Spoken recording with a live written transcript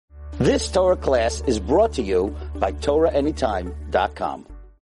This Torah class is brought to you by TorahAnytime.com.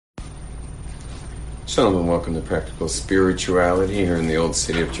 Shalom and welcome to Practical Spirituality here in the old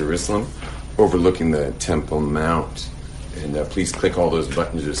city of Jerusalem, overlooking the Temple Mount. And please click all those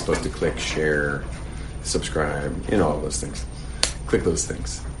buttons you're supposed to click, share, subscribe, all those things. Click those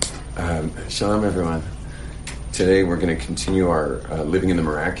things. Shalom everyone. Today we're going to continue our living in the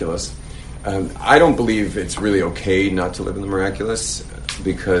miraculous. I don't believe it's really okay not to live in the miraculous,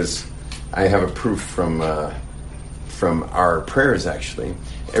 because I have a proof from our prayers, actually.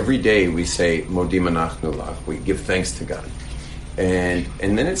 Every day we say, Modim anachnu lach, we give thanks to God. And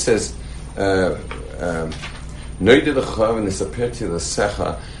then it says, we're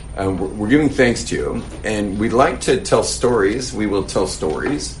giving thanks to you, and we'd like to tell stories. We will tell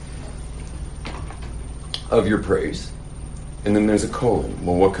stories of your praise. And then there's a colon.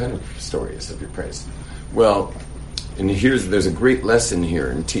 Well, what kind of stories of your praise? Well, and there's a great lesson here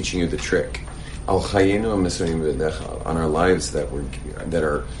in teaching you the trick. On our lives that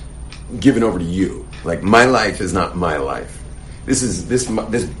are given over to you. Like, my life is not my life.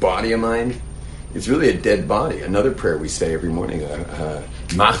 This body of mine, it's really a dead body. Another prayer we say every morning, that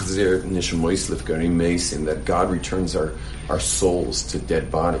God returns our souls to dead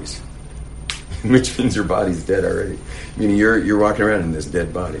bodies. Which means your body's dead already. Meaning you're walking around in this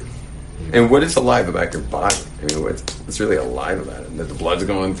dead body. And what is alive about your body? I mean, what's really alive about it? That the blood's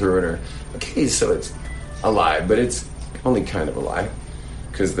going through it? Okay, so it's alive, but it's only kind of alive.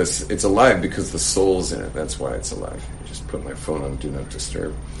 Because it's alive because the soul's in it. That's why it's alive. I just put my phone on Do Not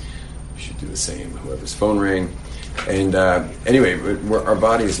Disturb. You should do the same. Whoever's phone rang. And anyway, our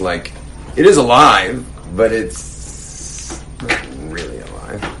body's like, it is alive, but it's not really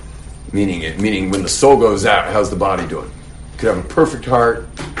alive. Meaning when the soul goes out, how's the body doing? Could have a perfect heart,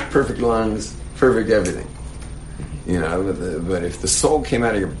 perfect lungs, perfect everything. But if the soul came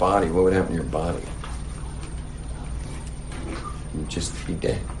out of your body, what would happen to your body? You'd just be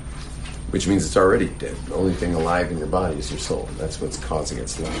dead. Which means it's already dead. The only thing alive in your body is your soul. That's what's causing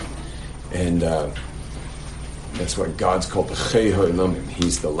its life. And that's why God's called the Chei HaOlamim.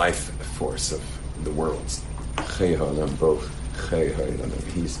 He's the life force of the worlds. Chei HaOlam, both Chei HaOlamim.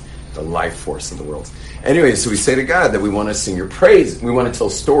 He's the life force of the world. Anyway, so we say to God that we want to sing your praise. We want to tell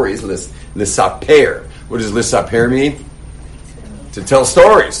stories. Lissaper. What does lissaper mean? To tell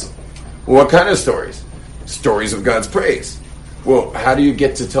stories. Well, what kind of stories? Stories of God's praise. Well, how do you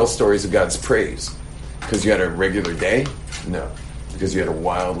get to tell stories of God's praise? Because you had a regular day? No. Because you had a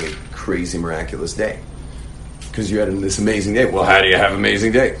wildly, crazy, miraculous day. Because you had this amazing day. Well, how do you have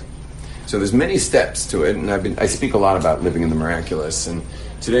amazing days? So there's many steps to it, and I speak a lot about living in the miraculous, and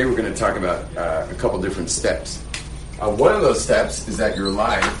today we're going to talk about a couple different steps. One of those steps is that your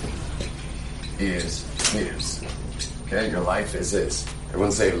life is his. Okay, your life is his.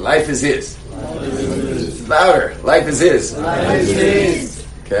 Everyone say, life is his. Life is his. Louder. Life is his. Life is his.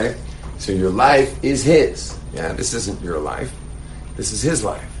 Okay, so your life is his. Yeah, this isn't your life. This is his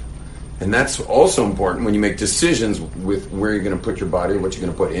life. And that's also important when you make decisions with where you're going to put your body, or what you're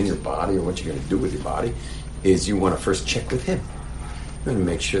going to put in your body, or what you're going to do with your body, is you want to first check with him. And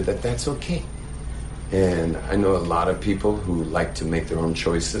make sure that that's okay. And I know a lot of people who like to make their own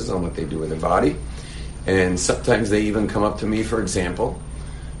choices on what they do with their body. And sometimes they even come up to me, for example.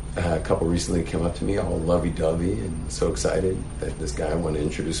 A couple recently came up to me all lovey-dovey and so excited that this guy wanted to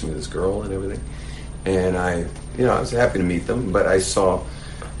introduce me to this girl and everything. And I was happy to meet them, but I saw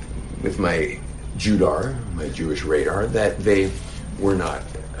with my Judar, my Jewish radar, that they were not,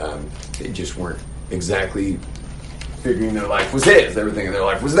 they just weren't exactly figuring their life was his. They were thinking their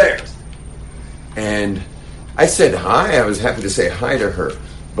life was theirs. And I said hi. I was happy to say hi to her.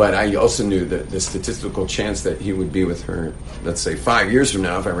 But I also knew that the statistical chance that he would be with her, let's say 5 years from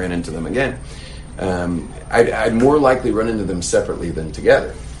now, if I ran into them again, I'd more likely run into them separately than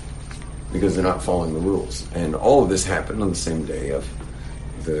together, because they're not following the rules. And all of this happened on the same day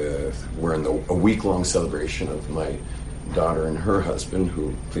we're in a week-long celebration of my daughter and her husband,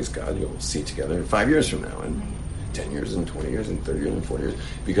 who, please God, you'll see together 5 years from now, and 10 years, and 20 years, and 30 years, and 40 years,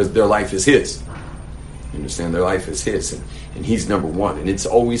 because their life is his. You understand? Their life is his, and he's number one. And it's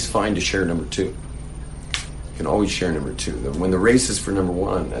always fine to share number two. You can always share number two. When the race is for number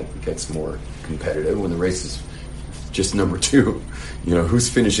one, that gets more competitive. When the race is just number two, who's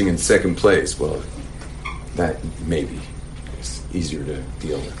finishing in second place? Well, that maybe is easier to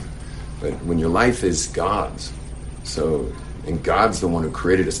deal with. But when your life is God's, and God's the one who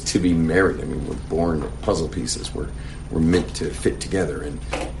created us to be married. I mean, we're born puzzle pieces. We're meant to fit together,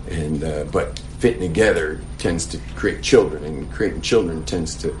 but fitting together tends to create children, and creating children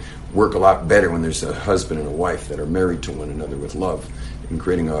tends to work a lot better when there's a husband and a wife that are married to one another with love and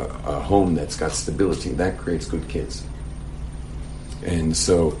creating a home that's got stability, that creates good kids. And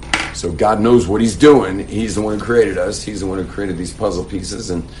so God knows what He's doing. He's the one who created us. He's the one who created these puzzle pieces,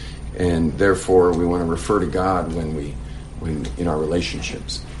 and therefore we want to refer to God when in our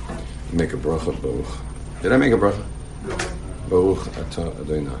relationships. Make a bracha, Baruch. Did I make a bracha? Baruch atah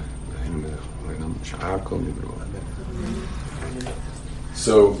Adonai.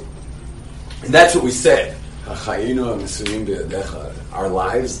 So that's what we said. Our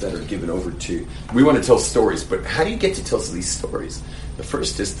lives that are given over to. We want to tell stories, but how do you get to tell these stories? The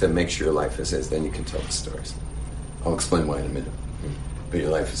first is to make sure your life is His, then you can tell the stories. I'll explain why in a minute. But your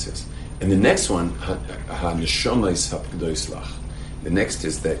life is His. And the next one, the next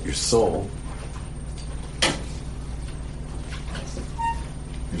is that your soul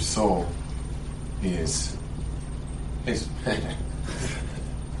is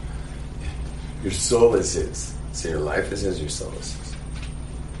your soul is His. So your life is His, your soul is His.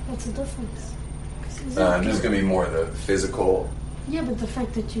 What's the difference? There's going to be more of the physical. Yeah, but the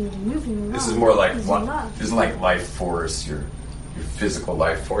fact that you're moving around. This is more like is this is like life force, your physical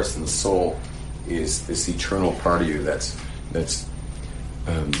life force, and the soul is this eternal part of you that's let's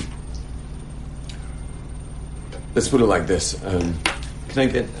put it like this. Can I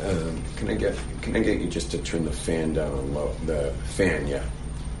get you just to turn the fan down on low? The fan, yeah.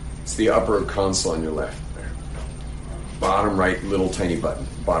 It's the upper console on your left. There. Bottom right, little tiny button.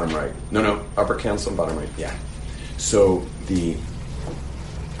 Bottom right. No, upper console, bottom right. Yeah. So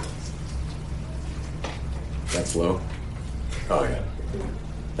that's low. Oh yeah,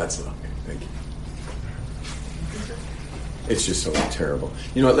 that's low. Thank you. It's just so terrible.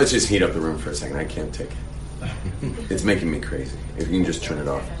 You know what? Let's just heat up the room for a second. I can't take it. It's making me crazy. If you can just turn it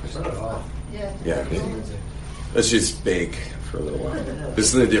off. Turn it off. Yeah. Let's just bake for a little while.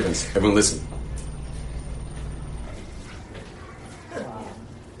 This is the difference. Everyone listen.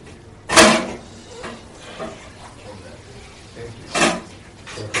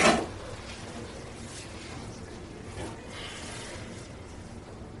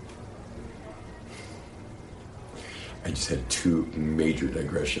 I just had two major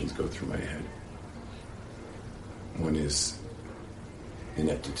digressions go through my head. One is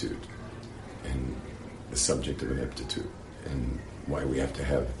ineptitude and the subject of ineptitude and why we have to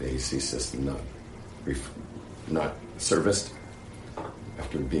have the AC system not serviced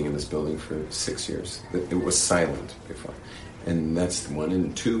after being in this building for 6 years. It was silent before. And that's one.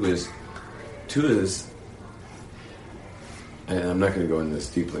 And two is, and I'm not going to go into this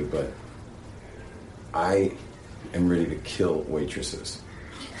deeply, but I am ready to kill waitresses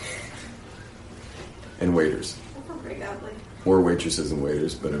and waiters. Or waitresses and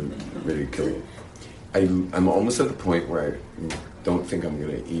waiters, but I'm ready to kill them. I'm almost at the point where I don't think I'm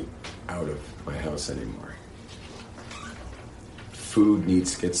going to eat out of my house anymore. Food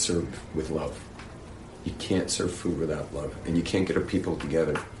needs to get served with love. You can't serve food without love. And you can't get people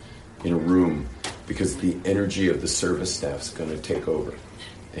together in a room because the energy of the service staff is going to take over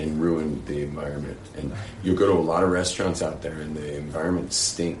and ruin the environment. And you'll go to a lot of restaurants out there and the environment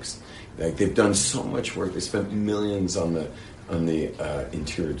stinks. Like they've done so much work. They spent millions on the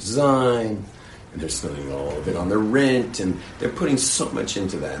interior design, and they're spending all of it on their rent, and they're putting so much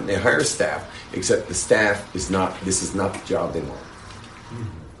into that. And they hire staff, except the staff is not. This is not the job they want.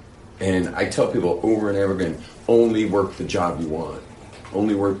 And I tell people over and over again: only work the job you want.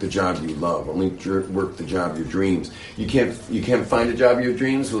 Only work the job you love. Only work the job of your dreams. You can't find a job of your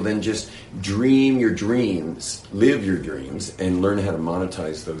dreams? Well, then just dream your dreams, live your dreams, and learn how to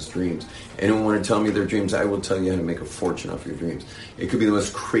monetize those dreams. Anyone want to tell me their dreams? I will tell you how to make a fortune off your dreams. It could be the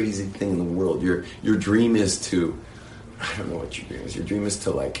most crazy thing in the world. Your dream is to, I don't know what your dream is. Your dream is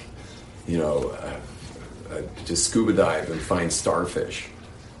to to scuba dive and find starfish.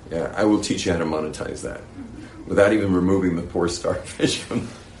 Yeah, I will teach you how to monetize that. Without even removing the poor starfish from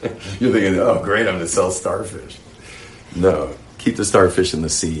you're thinking, oh great, I'm going to sell starfish. No, keep the starfish in the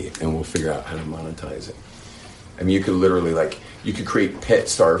sea and we'll figure out how to monetize it. I mean, you could literally you could create pet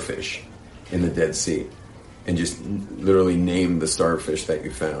starfish in the Dead Sea and just literally name the starfish that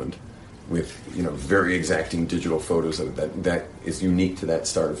you found with, very exacting digital photos of it that is unique to that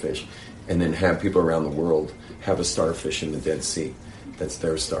starfish, and then have people around the world have a starfish in the Dead Sea. That's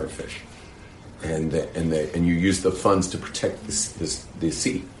their starfish. And you use the funds to protect the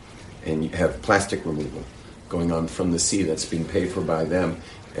sea, and you have plastic removal going on from the sea that's being paid for by them,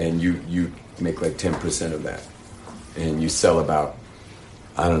 and you make 10% of that, and you sell about,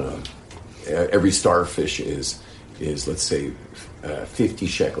 I don't know, every starfish is let's say 50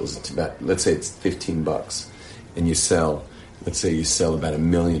 shekels. It's about, let's say it's $15, and you sell about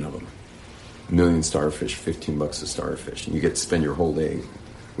 1 million of them. million starfish, $15 a starfish, and you get to spend your whole day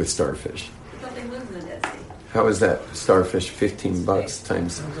with starfish. I thought they lived in the Dead Sea. How is that? Starfish, $15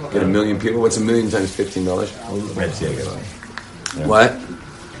 times, get 1 million people? What's 1 million times $15? What?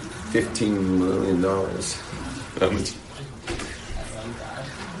 $15 million. How much?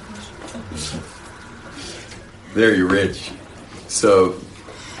 There, you're rich. So,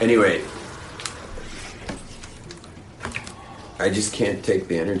 anyway, I just can't take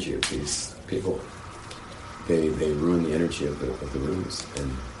the energy of these people. They ruin the energy of the rooms,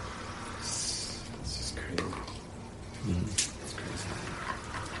 and it's just crazy. It's crazy.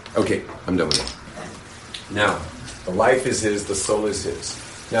 Okay, I'm done with it. Now, the life is his, the soul is his.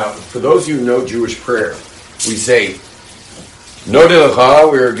 Now, for those of you who know Jewish prayer, we say, Nodelecha,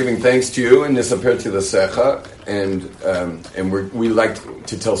 we're giving thanks to you, and Nisaper to the Secha, and we like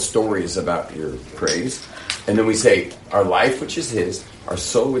to tell stories about your praise. And then we say, our life, which is his, our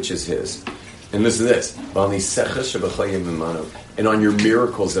soul, which is his. And listen to this. And on your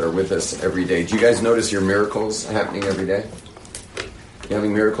miracles that are with us every day. Do you guys notice your miracles happening every day? You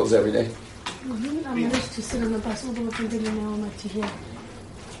having miracles every day? Mm-hmm. I managed to sit on the bus all the way from Delhi, now I'm to here.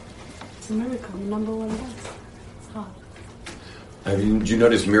 It's a miracle, the number one bus. It's hard. Do you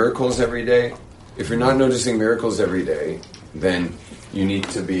notice miracles every day? If you're not noticing miracles every day, then you need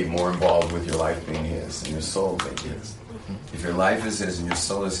to be more involved with your life being his and your soul being his. If your life is his and your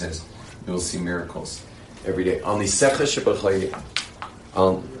soul is his, you'll see miracles every day. You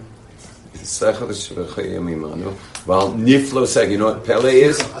know what Pele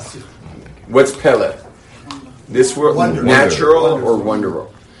is? What's Pele? This world, natural or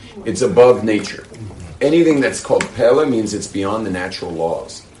wonderful? It's above nature. Anything that's called Pele means it's beyond the natural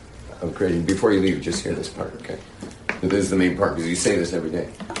laws of creation. Before you leave, just hear this part, okay? This is the main part, because you say this every day.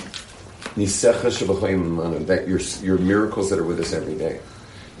 That your miracles that are with us every day.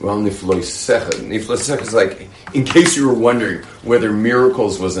 Well, Niflosecha is like, in case you were wondering whether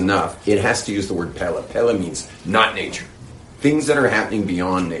miracles was enough, it has to use the word Pele. Pele means not nature. Things that are happening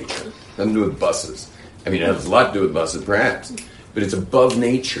beyond nature. Nothing to do with buses. I mean, it has a lot to do with buses, perhaps. But it's above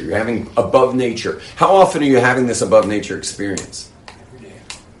nature. You're having above nature. How often are you having this above nature experience?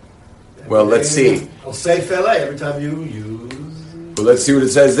 Well, let's see. I'll say Pele every time you use. Well, let's see what it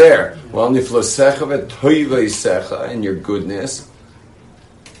says there. Well, Niflosecha and your goodness.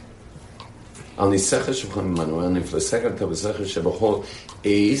 It's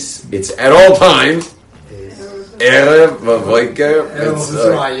at all times.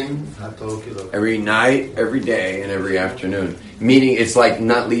 Every night, every day, and every afternoon. Meaning it's like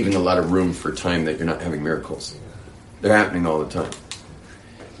not leaving a lot of room for time that you're not having miracles. They're happening all the time.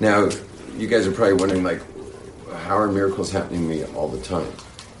 Now, you guys are probably wondering, like, how are miracles happening to me all the time?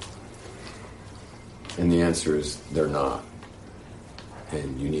 And the answer is they're not.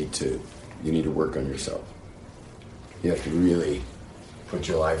 And you need to work on yourself. You have to really put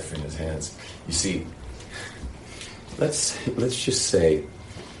your life in his hands. You see, let's just say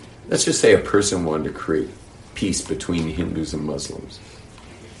a person wanted to create peace between Hindus and Muslims.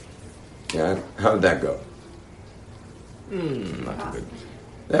 Yeah, how would that go? Not good.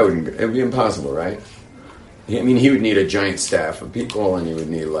 It would be impossible, right? I mean, he would need a giant staff of people, and he would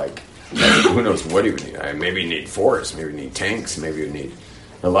need, like, who knows what he would need. Maybe he'd need force, maybe he'd need tanks, maybe he'd need...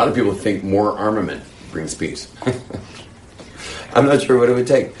 A lot of people think more armament brings peace. I'm not sure what it would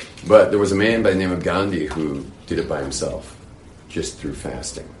take. But there was a man by the name of Gandhi who did it by himself, just through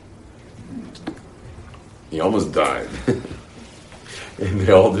fasting. He almost died. And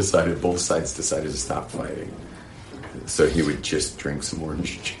both sides decided to stop fighting. So he would just drink some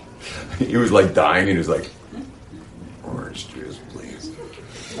orange juice. He was like dying, and he was like, orange juice, please.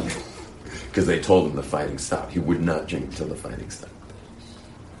 Because they told him the fighting stopped. He would not drink until the fighting stopped.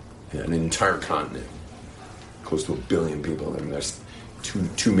 Yeah, an entire continent, close to 1 billion people. I mean, there's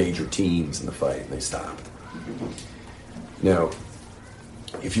two major teams in the fight, and they stopped. Now,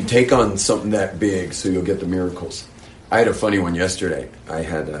 if you take on something that big, so you'll get the miracles. I had a funny one yesterday. I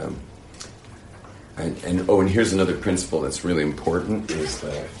had, and here's another principle that's really important, is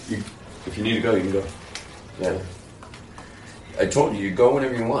that if you need to go, you can go. Yeah. I told you go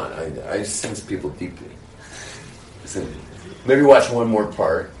whenever you want. I sense people deeply. So, maybe watch one more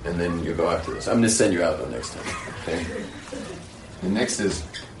part, and then you go after this. I'm going to send you out, though, next time. Okay? The next is,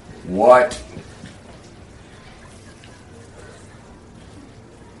 what...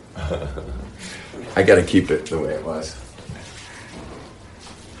 I got to keep it the way it was.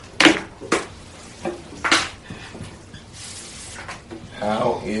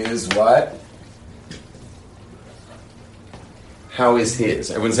 How is what? How is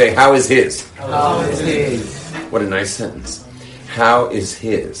his? Everyone say, how is his? How is his? What a nice sentence. How is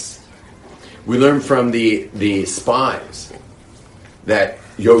his? We learn from the spies that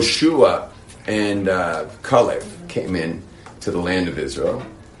Yoshua and Caleb came in to the land of Israel,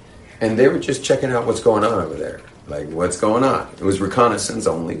 and they were just checking out what's going on over there. Like, what's going on? It was reconnaissance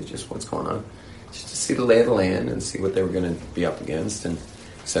only, just what's going on. Just to see the lay of the land and see what they were going to be up against, and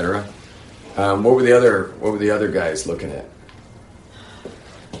etc. What were the other guys looking at?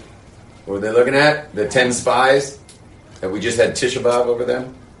 What were they looking at? The 10 spies that we just had Tisha B'Av over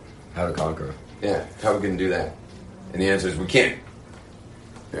them? How to conquer. Yeah, how are we going to do that? And the answer is we can't.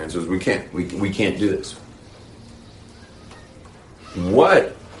 The answer is we can't. We can't do this.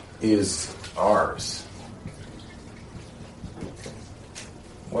 What is ours?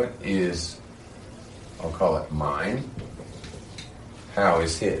 What is, I'll call it mine. How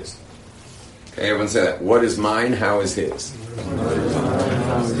is his? Okay, everyone say that. What is mine? How is his?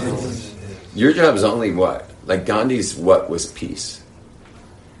 Your job is only what? Like Gandhi's what was peace.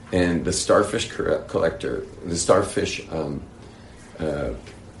 And the starfish collector, the starfish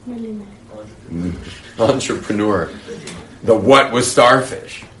entrepreneur, the what was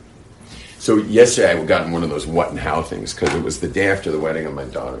starfish. So yesterday I got in one of those what and how things because it was the day after the wedding of my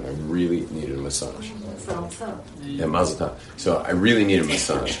daughter and I really needed a massage. Yeah, mazel tov. So I really needed a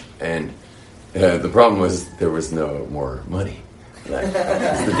massage. And the problem was there was no more money. Like, it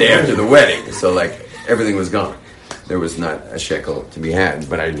was the day after the wedding. So like everything was gone. There was not a shekel to be had,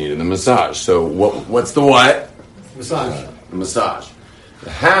 but I needed the massage. So what's the what? Massage. The massage. The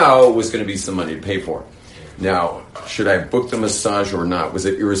how was going to be some money to pay for it. Now, should I book the massage or not? Was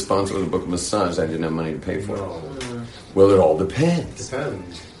it irresponsible to book a massage? I didn't have money to pay for it. Well, it all depends.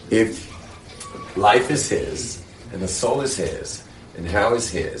 Depends. If life is his, and the soul is his, and how is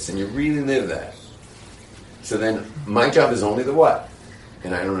his, and you really live that, so then my job is only the what,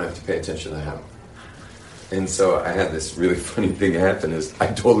 and I don't have to pay attention to the how. And so I had this really funny thing happen is I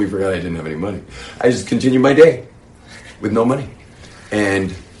totally forgot I didn't have any money. I just continued my day with no money.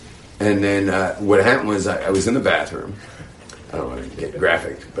 And then what happened was I was in the bathroom. I don't want to get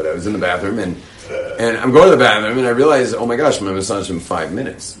graphic, but I was in the bathroom and I'm going to the bathroom and I realized, oh my gosh, my massage in 5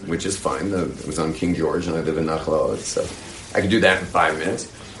 minutes, which is fine. It was on King George and I live in Nachlaot, so I could do that in 5 minutes.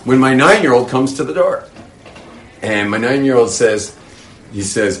 When my 9-year-old comes to the door and my 9-year-old says,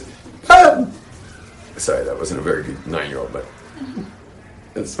 ah! Sorry, that wasn't a very good 9-year-old, but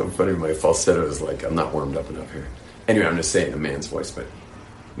it's so funny. My falsetto is like, I'm not warmed up enough here. Anyway, I'm going to say it in a man's voice, but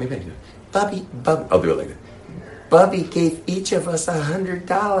maybe I do. Bubby, I'll do it like that. Bubby gave each of us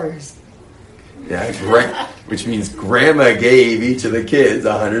 $100. Yeah, which means Grandma gave each of the kids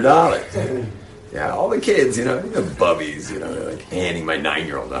 $100. Yeah, all the kids, the bubbies, they're like handing my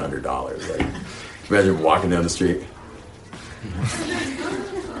 9-year-old $100. Like, imagine walking down the street,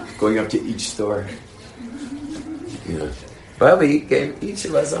 going up to each store. Bubby gave each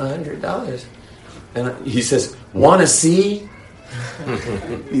of us $100. And he says, "Want to see?"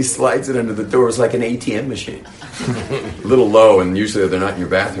 He slides it under the door. It's like an ATM machine. A little low, and usually they're not in your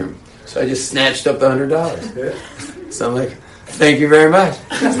bathroom. So I just snatched up the $100. So I'm like, "Thank you very much."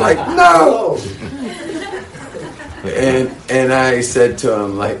 He's like, "No." And I said to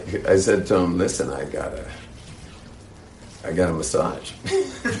him, "Listen, I got a massage."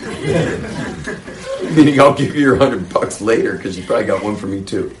 Meaning I'll give you your $100 later because you probably got one for me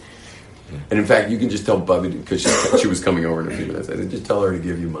too. And in fact, you can just tell Bubby because she was coming over in a few minutes. I said, just tell her to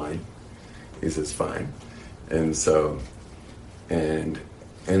give you mine. He says, fine. And so, and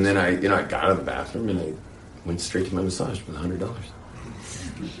then I got out of the bathroom and I went straight to my massage with $100.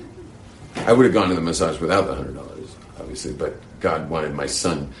 I would have gone to the massage without the $100, obviously, but God wanted my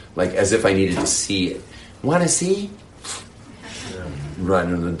son, like as if I needed to see it. Want to see? Yeah. Right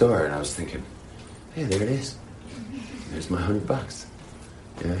under the door, and I was thinking, hey, there it is. There's my $100.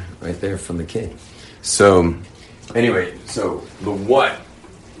 Yeah, right there from the kid. So, anyway, so the what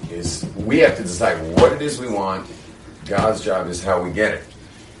is we have to decide what it is we want. God's job is how we get it.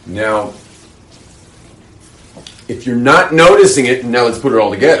 Now, if you're not noticing it, now let's put it all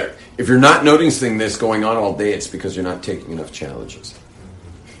together. If you're not noticing this going on all day, it's because you're not taking enough challenges.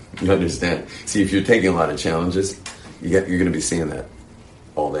 You understand? See, if you're taking a lot of challenges, you're going to be seeing that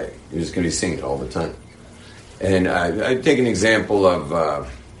all day. You're just going to be seeing it all the time. And I take an example of,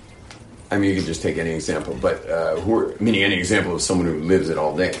 you can just take any example, but meaning any example of someone who lives it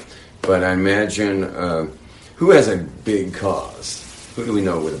all day. But I imagine, who has a big cause? Who do we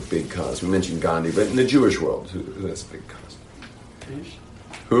know with a big cause? We mentioned Gandhi, but in the Jewish world, who has a big cause? Ish.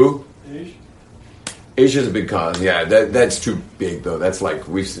 Who? Ish. Ish is a big cause. Yeah, that's too big, though. That's like,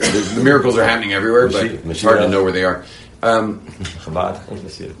 the miracles are happening everywhere, but it's hard to know where they are. Chabad.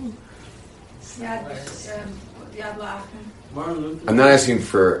 I'm not asking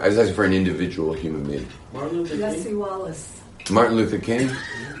for. I was asking for an individual human being. Martin Luther King. Jesse Wallace. Martin Luther King.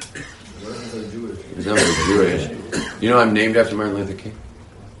 He's not very Jewish. You know, I'm named after Martin Luther King.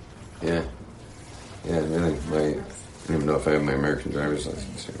 Yeah. Really. I don't even know if I have my American driver's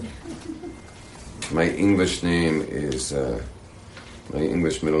license here. My English name is. My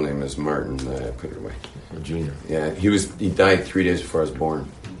English middle name is Martin. I put it away. Junior. Yeah, he died 3 days before I was born.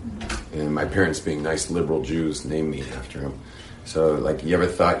 And my parents, being nice liberal Jews, named me after him. So, like, you ever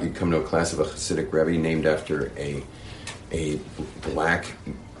thought you'd come to a class of a Hasidic Rebbe named after a black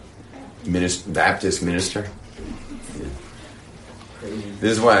Baptist minister? Yeah.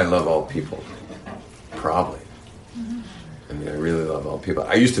 This is why I love all people. Probably. I mean, I really love all people.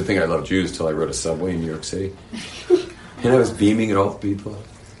 I used to think I loved Jews till I rode a subway in New York City. And I was beaming at all the people.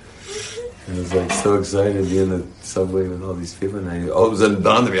 And I was like so excited to be in the subway with all these people. And all of a sudden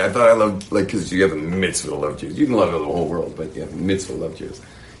dawned on me, I thought I loved, like, because you have a mitzvah to love Jews. You can love the whole world, but you have a mitzvah to love Jews.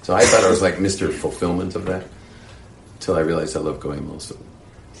 So I thought I was like Mr. Fulfillment of that. Till I realized I love Goyim also.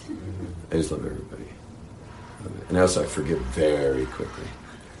 I just love everybody. And also I forgive very quickly.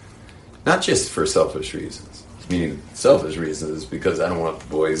 Not just for selfish reasons. Meaning selfish reasons because I don't want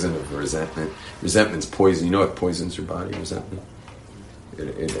poison of resentment. Resentment's poison. You know what poisons your body? Resentment.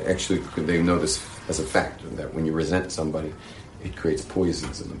 It actually, they know this as a fact that when you resent somebody, it creates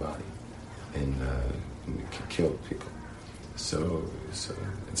poisons in the body, and it can kill people. So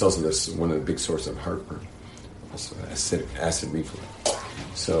it's also this one of the big sources of heartburn, also acid reflux.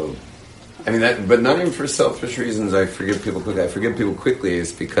 So, I mean that, but not even for selfish reasons. I forgive people quickly. I forgive people quickly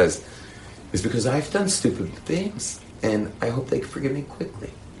is because I've done stupid things, and I hope they forgive me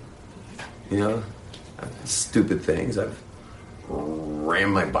quickly. You know, I've done stupid things. I've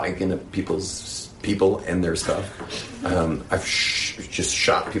rammed my bike into people and their stuff. I've just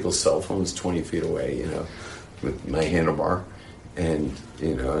shot people's cell phones 20 feet away, you know, with my handlebar, and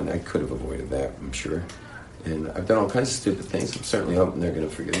you know, and I could have avoided that, I'm sure. And I've done all kinds of stupid things. I'm certainly hoping they're going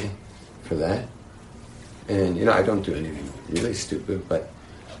to forgive me for that. And you know, I don't do anything really stupid, but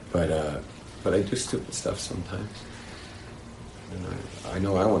I do stupid stuff sometimes. And I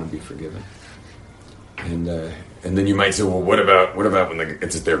know I want to be forgiven. And then you might say, well, what about when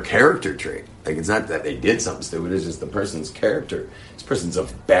it's their character trait? Like, it's not that they did something stupid, it's just the person's character. This person's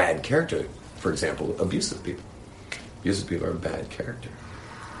of bad character. For example, abusive people. Abusive people are bad character.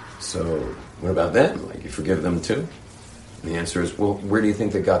 So, what about them? Like, you forgive them too? And the answer is, well, where do you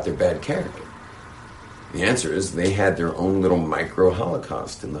think they got their bad character? The answer is, they had their own little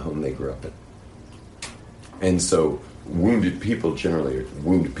micro-Holocaust in the home they grew up in. And so, wounded people generally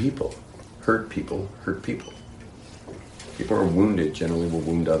wound people. Hurt people hurt people. People who are wounded generally will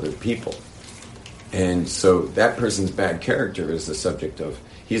wound other people. And so that person's bad character is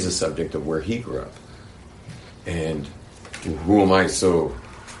he's a subject of where he grew up. And who am I so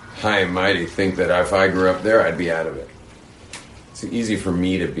high and mighty think that if I grew up there, I'd be out of it? It's easy for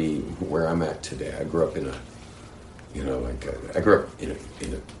me to be where I'm at today. I grew up in I grew up in a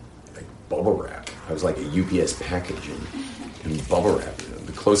bubble wrap. I was like a UPS package in bubble wrap. You know,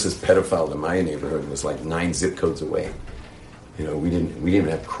 the closest pedophile to my neighborhood was like 9 zip codes away. You know, we didn't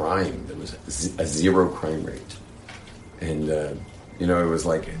have crime. There was a zero crime rate, and you know, it was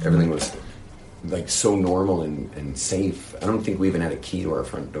like everything was like so normal and safe. I don't think we even had a key to our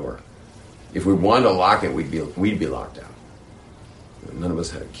front door. If we wanted to lock it, we'd be locked out. None of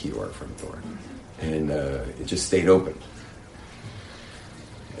us had a key to our front door, and it just stayed open.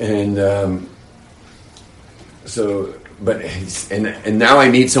 And and now I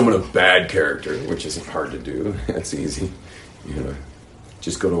need someone of bad character, which isn't hard to do. That's easy. You know,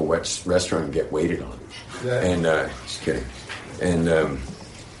 just go to a restaurant and get waited on. Yeah. And just kidding. And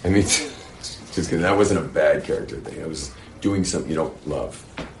I mean, just kidding. That wasn't a bad character thing. I was doing something you don't love.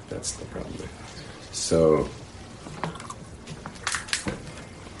 That's the problem. So,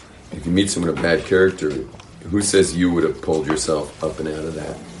 if you meet someone of bad character, who says you would have pulled yourself up and out of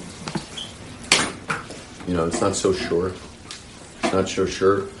that? You know, it's not so sure. It's not so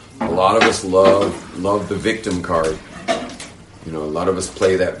sure. A lot of us love the victim card. You know, a lot of us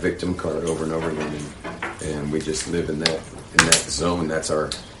play that victim card over and over again, and we just live in that zone. That's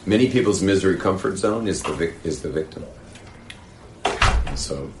many people's misery comfort zone is the victim.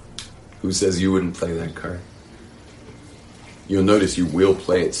 So, who says you wouldn't play that card? You'll notice you will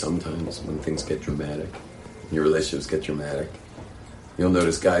play it sometimes when things get dramatic, your relationships get dramatic. You'll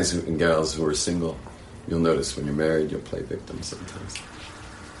notice guys and gals who are single. You'll notice when you're married, you'll play victim sometimes.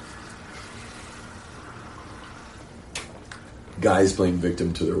 Guys playing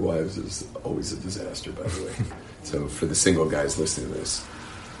victim to their wives is always a disaster, by the way. So for the single guys listening to this,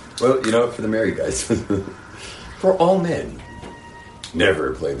 well, you know, for the married guys, for all men,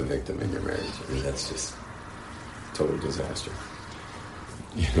 never play the victim in your marriage. I mean, that's just total disaster.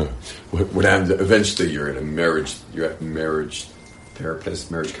 You know, what happens? Eventually, you're at marriage therapist,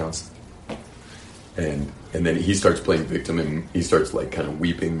 marriage counselor, and then he starts playing victim, and he starts like kind of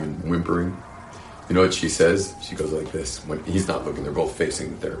weeping and whimpering. You know what she says? She goes like this when he's not looking. They're both facing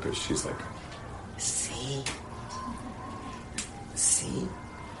the therapist. She's like, "See,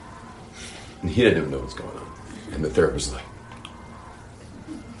 and he didn't even know what's going on. And the therapist is like,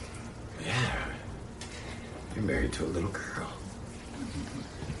 "Yeah, you're married to a little girl."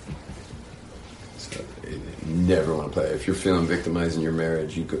 So you never want to play. If you're feeling victimized in your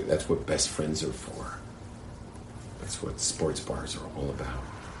marriage, that's what best friends are for. That's what sports bars are all about.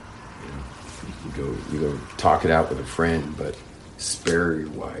 You go talk it out with a friend, but spare your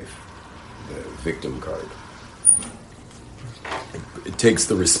wife the victim card. It takes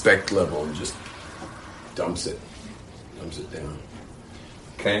the respect level and just dumps it down.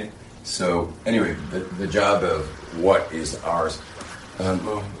 Okay? So, anyway, the job of what is ours.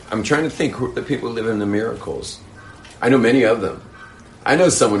 I'm trying to think who the people who live in the Miracles. I know many of them. I know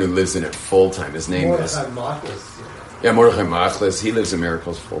someone who lives in it full time. His name is Miraculous. Yeah, Mordechai Machlis. He lives in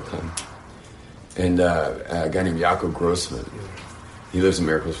Miracles full time. And a guy named Yaakov Grossman. He lives in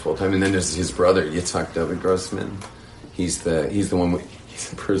Miracles full time. And then there's his brother, Yitzhak David Grossman. He's the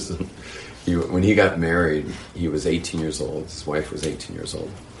person. When he got married, he was 18 years old. His wife was 18 years old.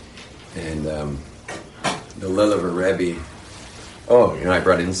 And the Lelever Rebbe. Oh, I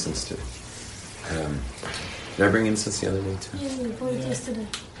brought incense too. Did I bring incense the other day too? Yeah, you brought it yesterday.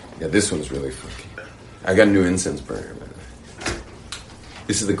 Yeah, this one's really funky. I got a new incense burner, by the way.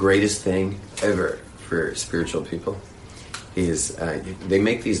 This is the greatest thing ever for spiritual people. They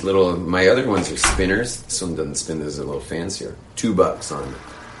make these little. My other ones are spinners. This one doesn't spin. This is a little fancier. $2 on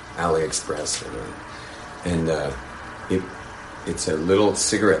AliExpress, and it's a little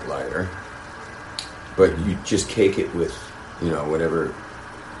cigarette lighter, but you just cake it with whatever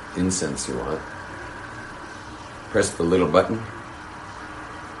incense you want. Press the little button,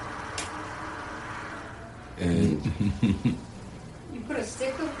 and You put a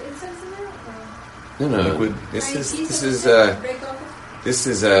stick of incense in there? no. Liquid. This This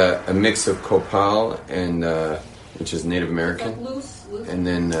is a mix of copal and which is Native American, Like loose. and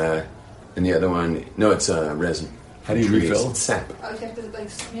then the other one. No, it's resin. How do you Trees. refill? It's sap. Oh, you have to like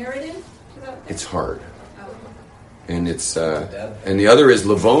smear it in? It's hard, Oh. and it's and the other is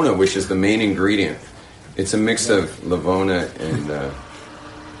Lavona, which is the main ingredient. It's a mix of Lavona and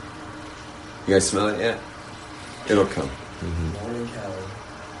you guys smell it yet? It'll come. Morning calorie.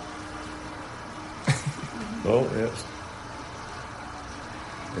 Oh, yes.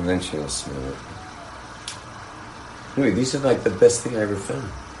 Eventually I'll smell it. Anyway, these are like the best thing I ever found.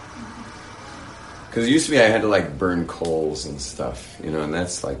 Because it used to be I had to like burn coals and stuff, and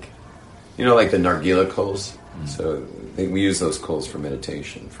that's like, like the nargila coals. Mm-hmm. So we use those coals for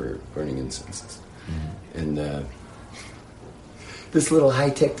meditation, for burning incenses. Mm-hmm. And this little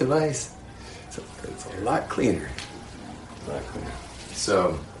high-tech device, it's a lot cleaner.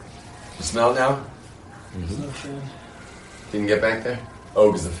 So, you smell it now? Mm-hmm. Can you get back there? Oh,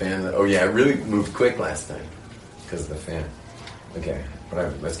 because the fan. Oh, yeah, it really moved quick last time because of the fan. Okay,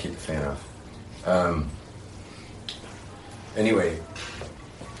 whatever. Let's keep the fan off. Anyway,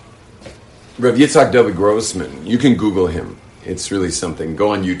 Rav Yitzhak David Grossman. You can Google him. It's really something.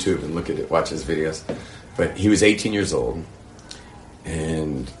 Go on YouTube and look at it. Watch his videos. But he was 18 years old,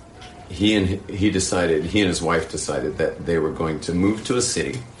 and he and his wife decided that they were going to move to a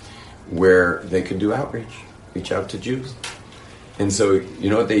city where they could do outreach, reach out to Jews. And so, you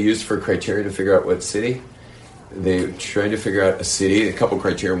know what they used for criteria to figure out what city? They tried to figure out a city, a couple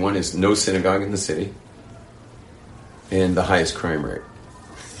criteria. One is no synagogue in the city, and the highest crime rate.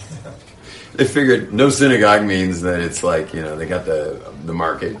 They figured no synagogue means that it's like, they got the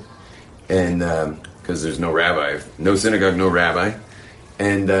market, and because there's no rabbi. No synagogue, no rabbi.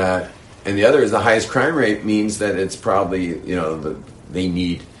 And the other is the highest crime rate means that it's probably, they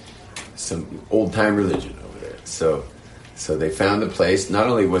need some old-time religion over there. So they found a place. Not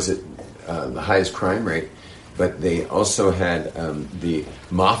only was it the highest crime rate, but they also had the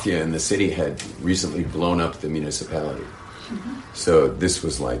mafia in the city had recently blown up the municipality. Mm-hmm. So this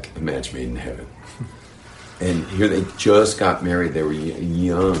was like a match made in heaven. And here they just got married. They were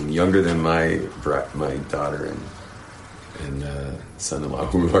younger than my daughter and son-in-law,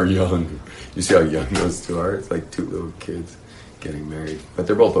 who are young. You see how young those two are? It's like two little kids getting married. But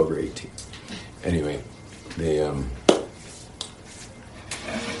they're both over 18. Anyway, they...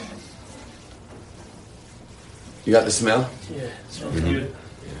 You got the smell? Yeah, it smells good.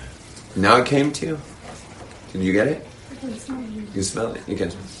 Yeah. Now it came to you? Did you get it? I can smell you. You smell it? You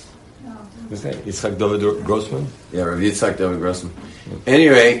can. Who's that? Yitzhak David Grossman? Yeah, Rabbi Yitzhak David Grossman.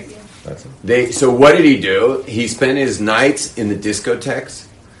 Anyway, That's it. so what did he do? He spent his nights in the discotheques.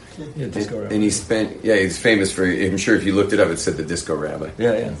 Yeah, disco And he's famous for, I'm sure if you looked it up, it said the disco rabbi.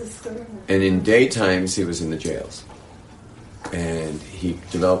 Yeah. And in daytimes, he was in the jails. And he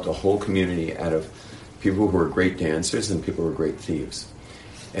developed a whole community out of people who were great dancers and people who were great thieves.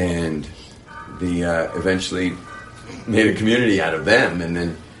 And eventually made a community out of them.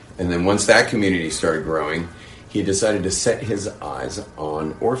 And then once that community started growing, he decided to set his eyes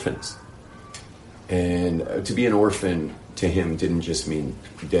on orphans. And to be an orphan to him didn't just mean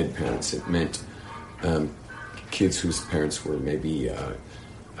dead parents. It meant kids whose parents were maybe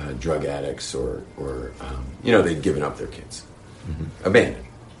drug addicts or they'd given up their kids. Abandoned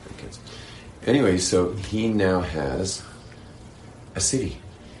their kids. Anyway, so he now has a city,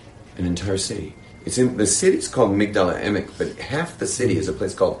 an entire city. The city's called Migdal Emek, but half the city is a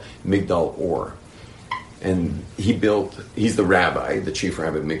place called Migdal Or. And he's the rabbi, the chief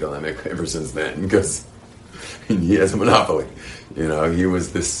rabbi of Migdal Emek ever since then, because he has a monopoly. He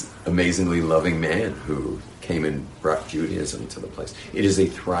was this amazingly loving man who came and brought Judaism to the place. It is a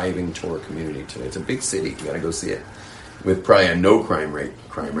thriving Torah community today. It's a big city. You got to go see it. With probably a no crime rate.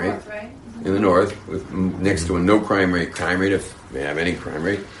 North, right? In the north, next to a no crime rate, if they have any crime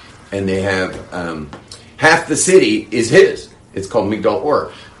rate. And they have half the city is his. It's called Migdal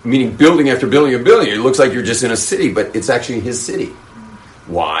Or, meaning building after building after building. It looks like you're just in a city, but it's actually his city.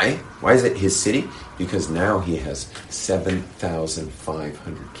 Why? Why is it his city? Because now he has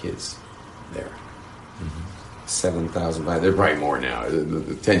 7,500 kids there. 7,500. There are probably more now.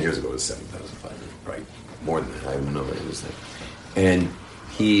 10 years ago it was 7,500. Probably more than that. I don't know what it was then. And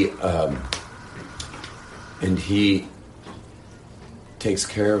he takes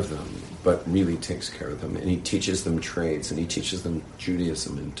care of them, but really takes care of them. And he teaches them trades, and he teaches them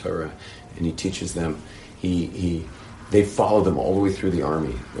Judaism and Torah, and he teaches them, they follow them all the way through the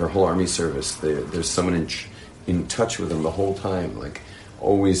army, their whole army service. There's someone in touch with them the whole time, like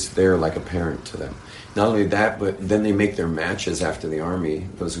always there like a parent to them. Not only that, but then they make their matches after the army.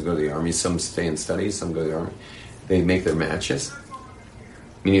 Those who go to the army, some stay and study, some go to the army. They make their matches,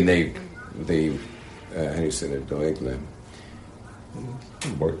 meaning they how do you say that?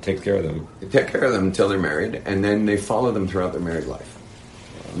 Or take care of them. They take care of them until they're married, and then they follow them throughout their married life,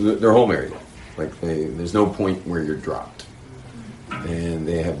 their whole married life. Like there's no point where you're dropped, and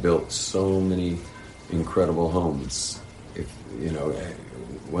they have built so many incredible homes. If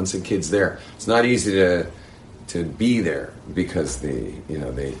once a kid's there, it's not easy to be there because to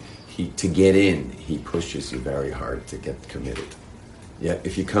get in, he pushes you very hard to get committed. Yet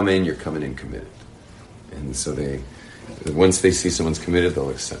if you come in, you're coming in committed, and so once they see someone's committed, they'll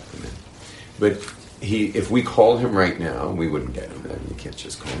accept them in. But if we called him right now, we wouldn't get him. You can't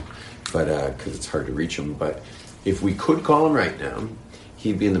just call him, but because it's hard to reach him. But if we could call him right now,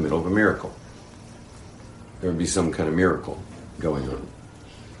 he'd be in the middle of a miracle. There would be some kind of miracle going on.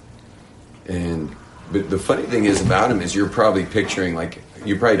 But the funny thing is about him is you're probably picturing,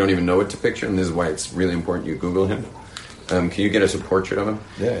 you probably don't even know what to picture, and this is why it's really important you Google him. Can you get us a portrait of him?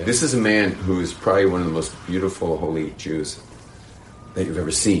 Yeah. This is a man who is probably one of the most beautiful, holy Jews that you've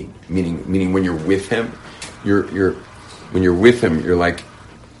ever seen. Meaning when you're with him, when you're with him,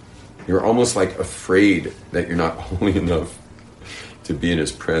 you're almost like afraid that you're not holy enough to be in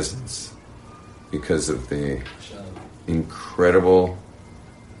his presence because of the incredible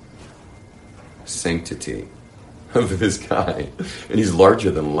sanctity of this guy. And he's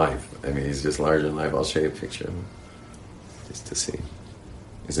larger than life. He's just larger than life. I'll show you a picture of him just to see.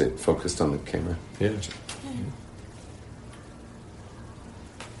 Is it focused on the camera? Yeah.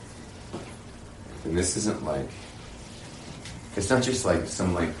 And this isn't it's not just like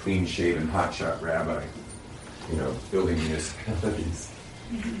some clean shaven hotshot rabbi, building municipalities.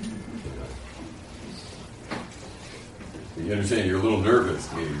 You understand? You're a little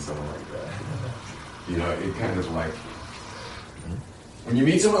nervous meeting someone like that. It kind of when you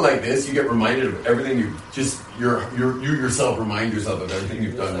meet someone like this, you get reminded of everything you yourself remind yourself of everything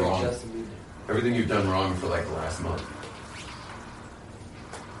you've done wrong. Everything you've done wrong for the last month.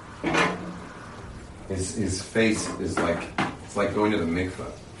 His face is it's like going to the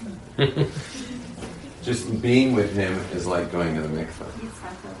mikvah. Just being with him is like going to the mikvah.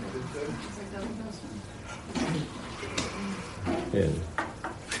 Yeah.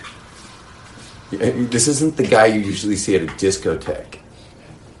 This isn't the guy you usually see at a discotheque.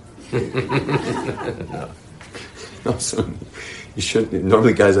 No, so you shouldn't.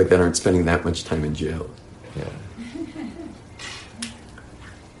 Normally, guys like that aren't spending that much time in jail. Yeah.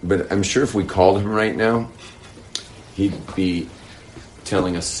 But I'm sure if we called him right now, he'd be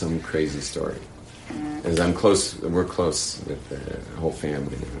telling us some crazy story. As we're close with the whole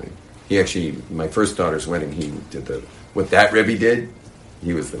family and everything. He actually, my first daughter's wedding, he did what that Rebbe did,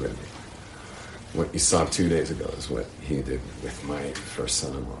 he was the Rebbe. What you saw 2 days ago is what he did with my first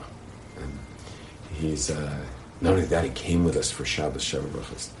son-in-law. And he's, not only that, he came with us for Shabbos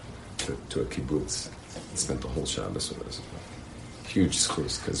Brachos to a kibbutz. He spent the whole Shabbos with us. Huge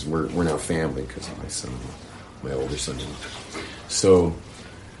schus, because we're now family because of my son-in-law, my older son-in-law. So,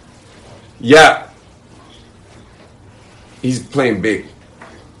 yeah, he's playing big.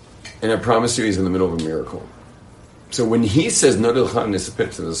 And I promise you, he's in the middle of a miracle. So when he says, "Nodilcha nisapet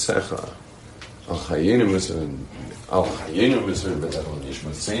v'secha, al chayinu misur b'tachon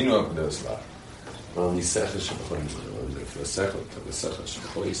yishmatzeinu akdosla, al nisecha sheb'cholim v'secha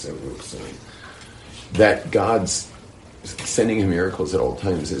sheb'chol yisrael." That God's sending him miracles at all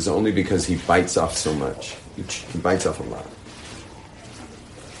times is only because he bites off so much. He bites off a lot.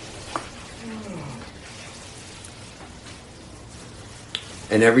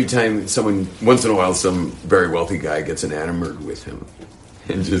 And every time once in a while, some very wealthy guy gets enamored with him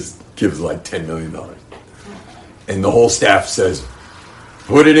and just gives like $10 million. And the whole staff says,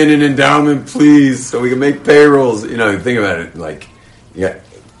 "Put it in an endowment, please, so we can make payrolls." You know, think about it, like, you got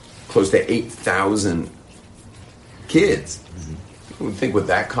close to 8,000 kids. You would think what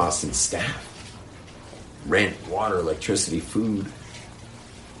that costs in staff. Rent, water, electricity, food.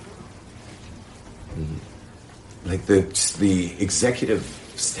 Like the executive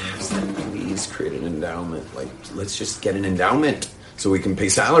staff said, "Please create an endowment. Like, let's just get an endowment so we can pay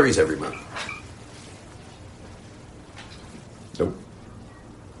salaries every month." Nope.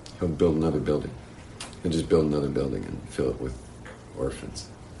 He'll build another building. He'll just build another building and fill it with orphans.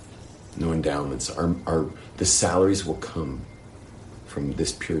 No endowments. The salaries will come from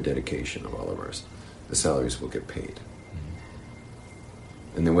this pure dedication of all of ours. The salaries will get paid.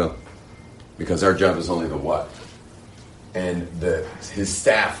 And they will. Because our job is only the what. And his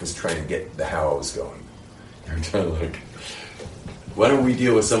staff is trying to get the hows going. They're trying to why don't we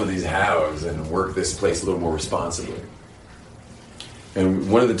deal with some of these hows and work this place a little more responsibly? And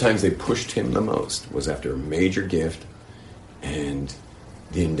one of the times they pushed him the most was after a major gift, and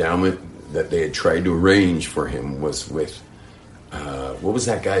the endowment that they had tried to arrange for him was with, what was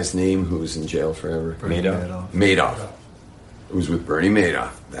that guy's name who was in jail forever? Madoff. It was with Bernie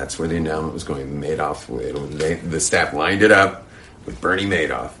Madoff. That's where the endowment was going. Madoff, the staff lined it up with Bernie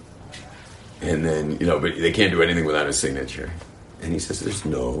Madoff. And then, but they can't do anything without his signature. And he says, there's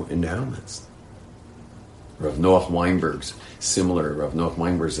no endowments. Rav Noach Weinberg's similar. Rav Noach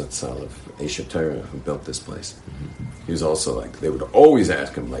Weinberg's Zatzal of Eshet Torah, who built this place. Mm-hmm. He was also they would always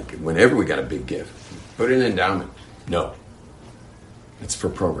ask him, whenever we got a big gift, put in an endowment. No. It's for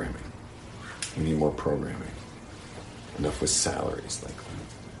programming. We need more programming. Enough with salaries.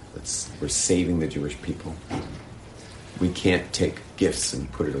 We're saving the Jewish people. We can't take gifts and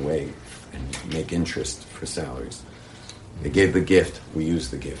put it away and make interest for salaries. They gave the gift. We use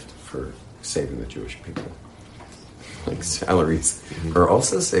the gift for saving the Jewish people. Salaries are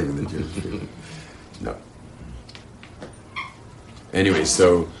also saving the Jewish people. No. Anyway,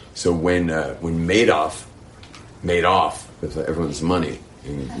 so when Madoff made off with everyone's money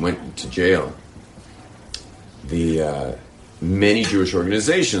and went to jail, the many Jewish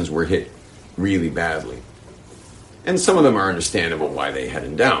organizations were hit really badly, and some of them are understandable why they had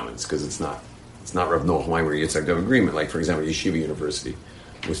endowments, because it's not Rav Noach Weinberg Yitzhak Dov agreement. Like, for example, Yeshiva University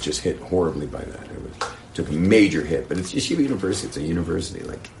was just hit horribly by that. It took a major hit, but it's Yeshiva University. It's a university.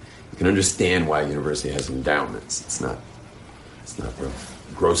 You can understand why a university has endowments. It's not Rav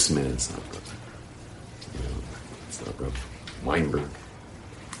Grossman. It's not Rav Weinberg.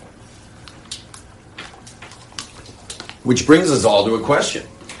 Which brings us all to a question.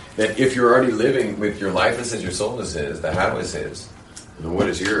 That if you're already living with your life as his, your soul is his, the how is his, and the what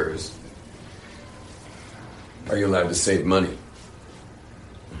is yours, are you allowed to save money?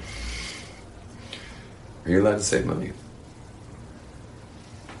 Are you allowed to save money?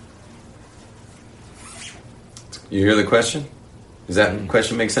 You hear the question? Does that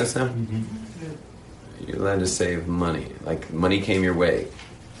question make sense now? Mm-hmm. You're allowed to save money. Like, money came your way.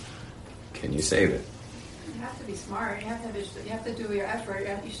 Can you save it? You have to be smart. You have to do your effort.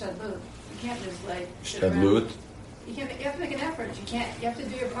 You should loot. You can't just sit around. Loot? You have to make an effort. You have to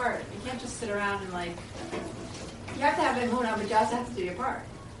do your part. You can't just sit around and you have to have emunah, but you also have to do your part.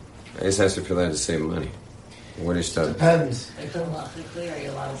 I just asked if you're allowed to save money. What is that? Depends. Halachically, are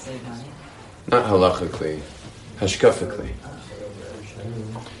you allowed to save money? Not halachically. Hashkafically.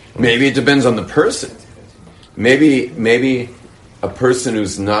 Maybe it depends on the person. Maybe a person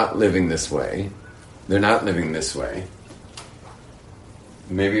who's not living this way, they're not living this way,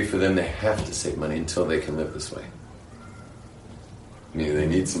 maybe for them they have to save money until they can live this way. I mean, they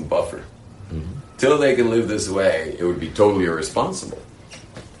need some buffer. Mm-hmm. Till they can live this way, it would be totally irresponsible.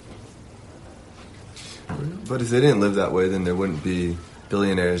 But if they didn't live that way, then there wouldn't be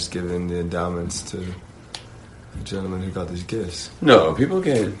billionaires giving the endowments to the gentleman who got these gifts. No, people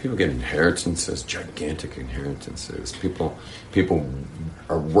get inheritances, gigantic inheritances. People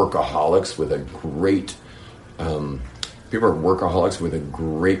are workaholics with a great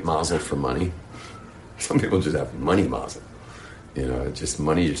mazel for money. Some people just have money mazel. Just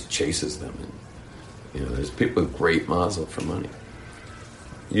money just chases them. And, there's people with great mazel for money.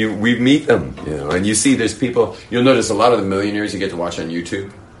 We meet them, and you see there's people. You'll notice a lot of the millionaires you get to watch on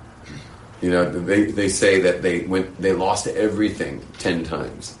YouTube. They say that they lost everything 10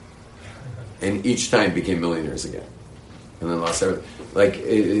 times, and each time became millionaires again, and then lost everything. Like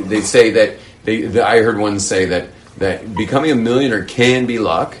they say that I heard one say that becoming a millionaire can be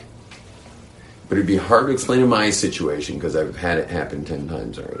luck, but it'd be hard to explain in my situation because I've had it happen 10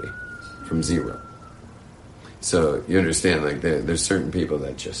 times already, from zero. So you understand, like there's certain people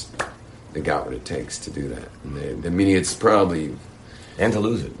that just they got what it takes to do that. And it's probably and to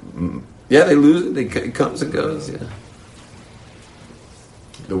lose it. Yeah, they lose it. It comes and goes. Yeah.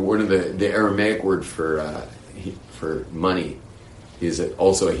 The Aramaic word for money is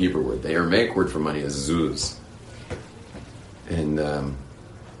also a Hebrew word. The Aramaic word for money is zuz, and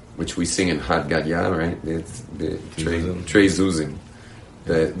which we sing in Had Gadya, right? It's the Trey Zuzim,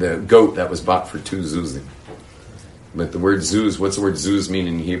 the goat that was bought for 2 zuzim. But the word zuz, what's the word zuz mean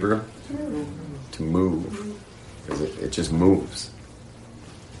in Hebrew? To move, because it just moves.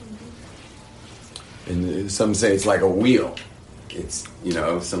 And some say it's like a wheel. It's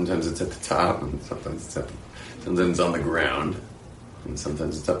sometimes it's at the top, and sometimes it's on the ground, and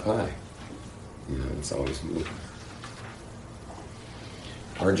sometimes it's up high. It's always moving.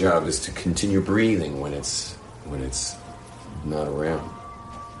 Our job is to continue breathing when it's not around.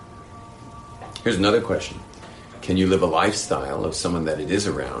 Here's another question. Can you live a lifestyle of someone that it is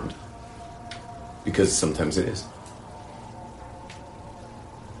around? Because sometimes it is.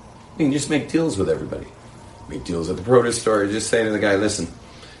 You can just make deals with everybody. Make deals at the produce store. Just say to the guy, listen,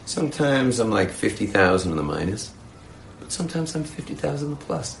 sometimes I'm like 50,000 in the minus, but sometimes I'm 50,000 in the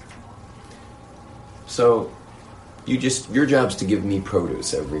plus. So your job's to give me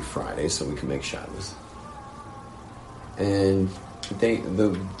produce every Friday so we can make Shabbos. And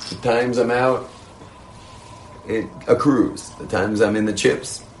the times I'm out, it accrues. The times I'm in the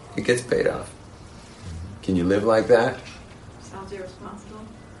chips, it gets paid off. Can you live like that? Sounds irresponsible.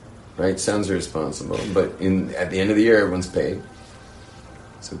 Right? Sounds irresponsible. But at the end of the year, everyone's paid.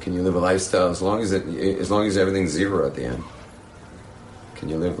 So can you live a lifestyle as long as everything's zero at the end? Can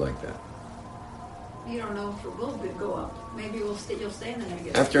you live like that? You don't know if it will go up. Maybe you'll stay in the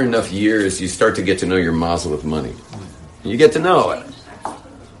negative. After enough years, you start to get to know your mazel with money. You get to know it.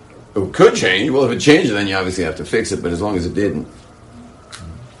 It could change. Well, if it changed, then you obviously have to fix it. But as long as it didn't.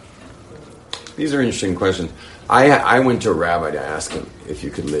 These are interesting questions. I went to a rabbi to ask him if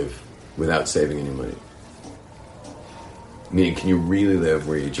you could live without saving any money. Meaning, can you really live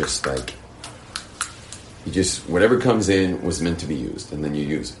where whatever comes in was meant to be used, and then you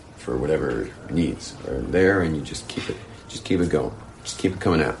use it for whatever needs are there, and you just keep it going. Just keep it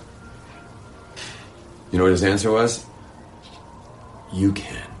coming out. You know what his answer was? You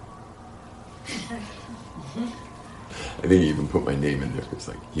can. I think he even put my name in there. It's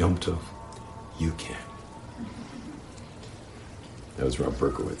like, Yom Tov, you can. That was Rob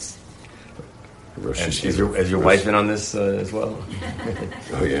Berkowitz. And has your wife been on this as well?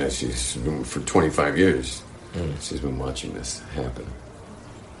 Oh yeah, she's been for 25 years. She's been watching this happen.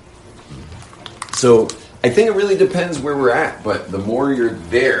 So I think it really depends where we're at. But the more you're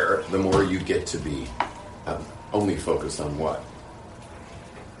there, the more you get to be only focused on what?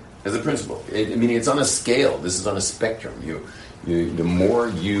 As a principle. It's on a scale. This is on a spectrum. The more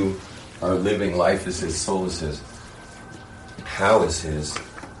you are living life as his, soul is his, how is his,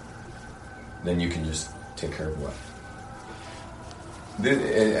 then you can just take care of what?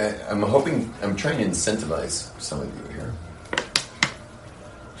 I'm trying to incentivize some of you here.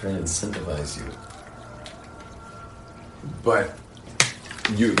 But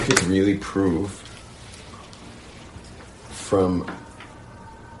you could really prove from,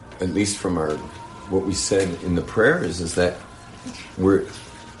 at least from what we said in the prayers, is that we're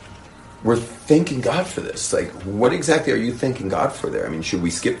thanking God for this. Like, what exactly are you thanking God for there? I mean, should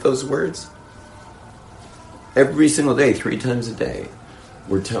we skip those words? Every single day, 3 times a day,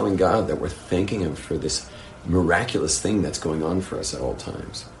 we're telling God that we're thanking Him for this miraculous thing that's going on for us at all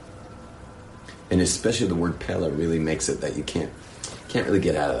times. And especially the word Pella really makes it that you can't really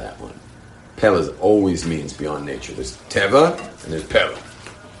get out of that one. Pella always means beyond nature. There's Teva and there's Pella.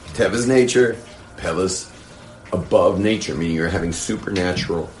 Teva's nature, Pella's above nature, meaning you're having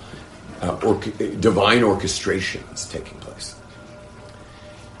supernatural, divine orchestrations taking place.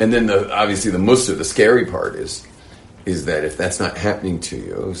 And then obviously the Musar, the scary part is that if that's not happening to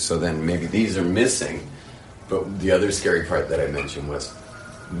you, so then maybe these are missing. But the other scary part that I mentioned was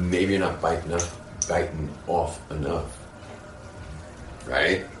maybe you're not biting off enough.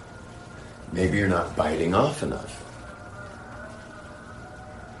 Right? Maybe you're not biting off enough.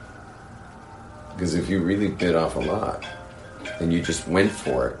 Because if you really bit off a lot and you just went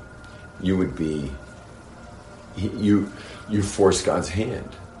for it, you would be, you force God's hand.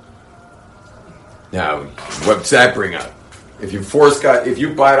 Now, what's that bring up? If you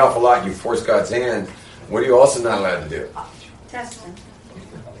bite off a lot, you force God's hand, what are you also not allowed to do? Test him.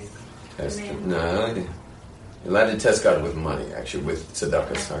 Test him. No, you're allowed to test God with money, actually, with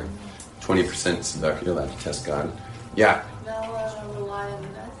tzedakah, sorry. 20% tzedakah, you're allowed to test God. Yeah. Not allowed to rely on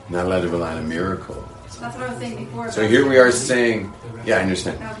that. Not allowed to rely on a miracle. That's what I was saying before. So here we are saying, yeah, I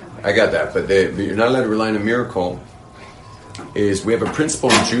understand. Okay. I got that. But you're not allowed to rely on a miracle. We have a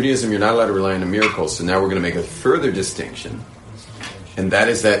principle in Judaism, you're not allowed to rely on a miracle. So now we're going to make a further distinction. And that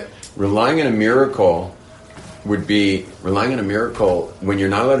is that relying on a miracle would be, relying on a miracle, when you're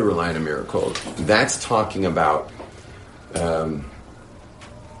not allowed to rely on a miracle, that's talking about,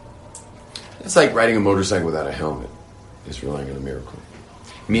 it's like riding a motorcycle without a helmet, is relying on a miracle.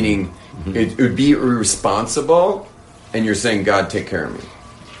 Meaning, it would be irresponsible, and you're saying, God, take care of me.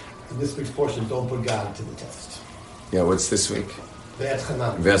 In this week's portion, don't put God to the test. Yeah, what's this week?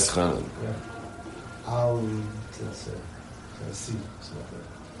 Ve'etchanan. Veschanan. Yeah. I'll see.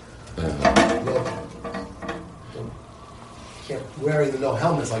 Don't can't wearing the no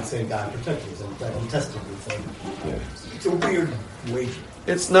helmets like saying God protect me. I'm testing you. It's a weird wager.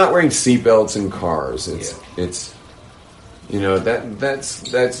 It's not wearing seatbelts in cars. It's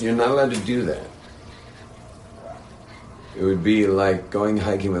that's you're not allowed to do that. It would be like going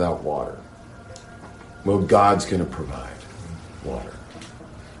hiking without water. Well, God's going to provide water.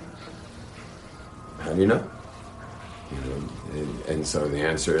 How do you know? And so the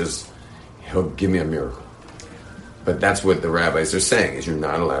answer is, He'll give me a miracle. But that's what the rabbis are saying, is you're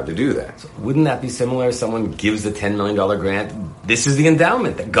not allowed to do that. Wouldn't that be similar if someone gives the $10 million grant? This is the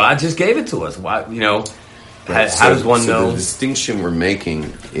endowment that God just gave it to us. Why, how does one know? The distinction we're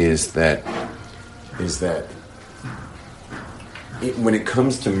making is that when it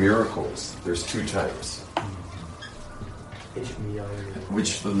comes to miracles, there's two types.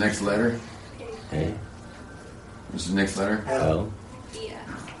 Which the next letter? A. Which is the next letter? L. Yeah.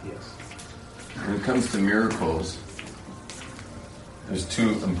 Yes. When it comes to miracles, there's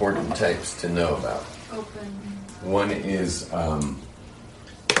two important types to know about. Open. One is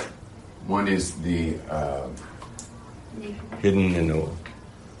the Hidden and open.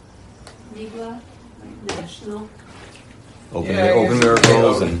 Nigla. National. Open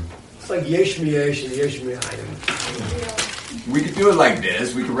miracles and It's like yesh mi yesh and yesh mi ayin. we could do it like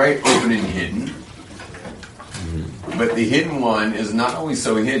this. We could write open and hidden. But the hidden one is not always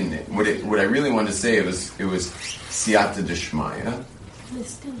so hidden. What I really wanted to say it was siyata d'shmaya.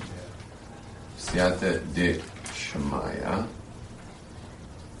 Siyata d'shmaya.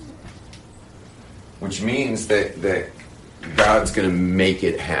 Which means that God's going to make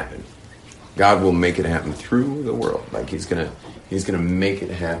it happen. God will make it happen through the world. Like He's gonna make it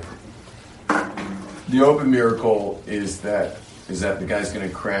happen. The open miracle is that the guy's going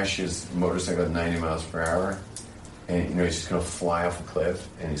to crash his motorcycle at 90 miles per hour, and he's just going to fly off a cliff,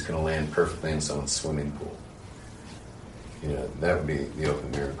 and he's going to land perfectly in someone's swimming pool. That would be the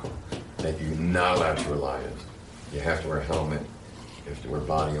open miracle that you're not allowed to rely on. You have to wear a helmet. You have to wear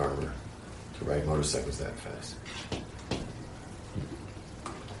body armor to ride motorcycles that fast.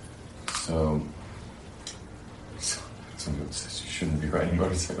 So someone says you shouldn't be riding a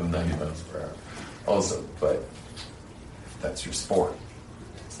motorcycle 90 miles per hour. Also, but if that's your sport,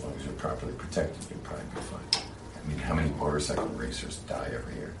 as long as you're properly protected, you'll probably be fine. I mean, how many motorcycle racers die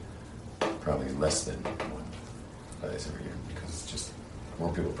every year? Probably less than one dies every year, because it's just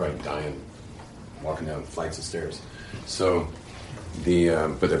more people probably dying walking down flights of stairs. So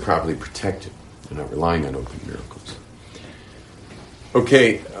but they're properly protected. They're not relying on open miracles.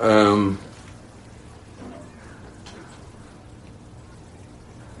 Okay.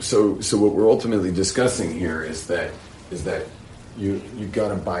 So what we're ultimately discussing here is that you got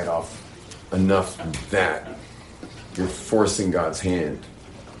to bite off enough that you're forcing God's hand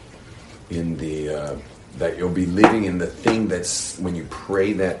in the that you'll be living in the thing that's when you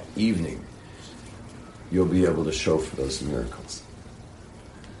pray that evening, you'll be able to show for those miracles.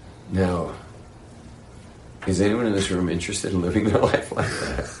 Now, is anyone in this room interested in living their life like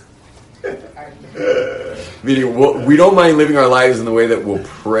that? Meaning, we don't mind living our lives in the way that we'll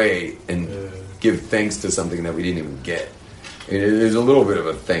pray and give thanks to something that we didn't even get. It is a little bit of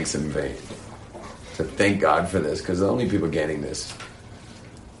a thanks in vain. To thank God for this, because the only people getting this,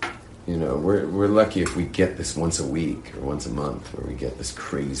 we're lucky if we get this once a week or once a month, where we get this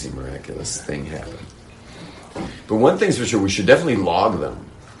crazy, miraculous thing happen. But one thing's for sure, we should definitely log them.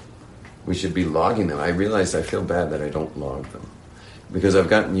 We should be logging them. I realize I feel bad that I don't log them, because I've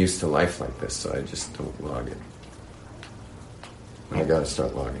gotten used to life like this, so I just don't log it. I got to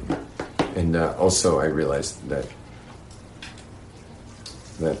start logging it. And also, I realized that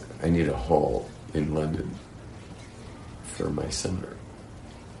I need a hall in London for my seminar.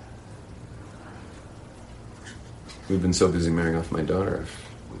 We've been so busy marrying off my daughter,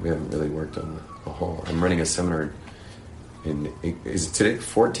 we haven't really worked on a hall. I'm running a seminar is it today,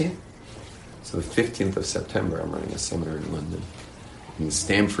 14th? So the 15th of September, I'm running a seminar in London, in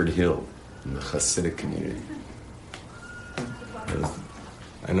Stamford Hill, in the Hasidic community.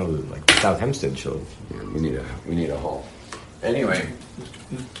 I know, like South Hempstead shows. Yeah, we need a hall. Anyway.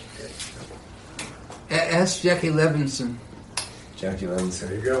 Ask Jackie Levinson. Jackie Levinson.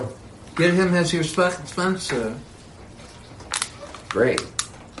 There you go. Get him as your sponsor. Great.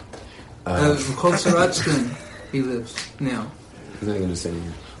 Called Saratskin, he lives now. What was I going to say to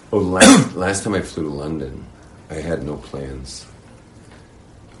you? Oh, last time I flew to London, I had no plans.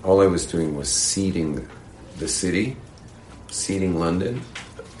 All I was doing was seeding the city, seeding London,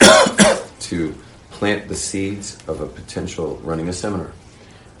 to plant the seeds of a potential running a seminar.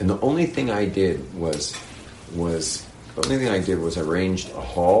 And the only thing I did was arranged a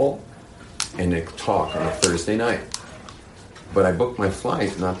hall and a talk on a Thursday night. But I booked my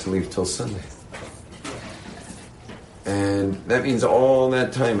flight not to leave till Sunday. And that means all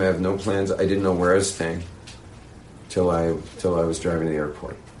that time I have no plans. I didn't know where I was staying till I was driving to the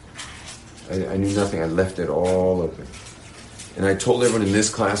airport. I knew nothing. I left it all open. And I told everyone in this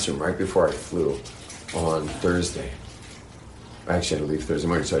classroom right before I flew on Thursday. I actually had to leave Thursday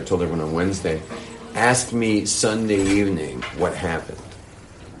morning, so I told everyone on Wednesday, ask me Sunday evening what happened.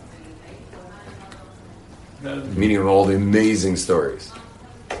 Meaning of all the amazing stories.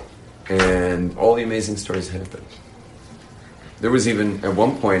 And all the amazing stories happened. There was even, at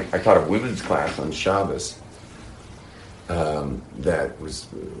one point, I taught a women's class on Shabbos that was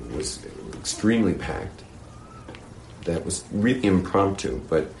extremely packed. That was really impromptu,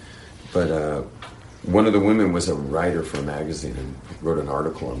 but one of the women was a writer for a magazine and wrote an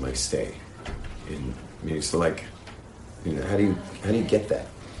article on my stay. So like, how do you get that?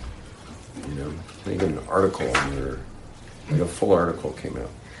 How do you get an article on your, like a full article came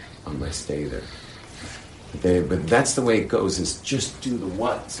out on my stay there. But that's the way it goes, is just do the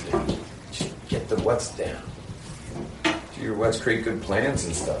what's, man. Just get the what's down. Do your what's, create good plans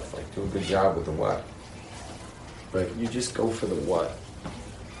and stuff, like do a good job with the what. But you just go for the what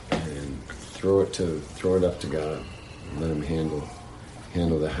and throw it up to God and let him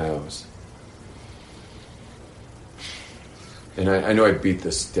handle the hows. And I know I beat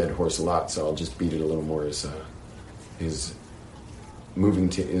this dead horse a lot, so I'll just beat it a little more. Is moving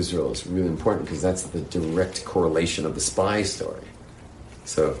to Israel is really important, because that's the direct correlation of the spy story.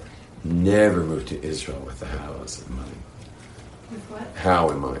 So never move to Israel with the hows in mind. With what? How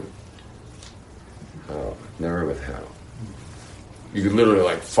in mind. How. Never with how. You could literally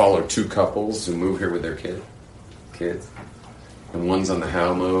like follow two couples who move here with their kids. And one's on the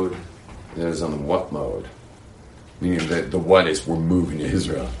how mode, and the other's on the what mode. Meaning the what is, we're moving to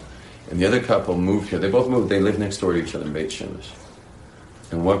Israel. And the other couple moved here. They both moved, they live next door to each other in Beit Shemesh.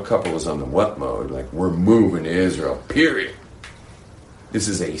 And one couple was on the what mode, like, we're moving to Israel, period. This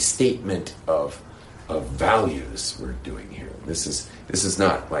is a statement of values we're doing here. This is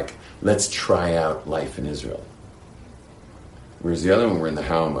not like, let's try out life in Israel. Whereas the other one were in the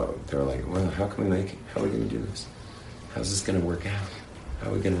how mode. They were like, well, how can we make it? How are we going to do this? How's this going to work out? How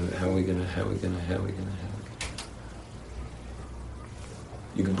are we going to?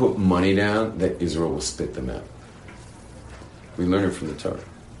 You can put money down that Israel will spit them out. We learn it from the Torah.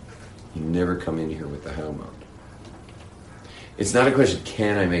 You never come in here with the how mode. It's not a question,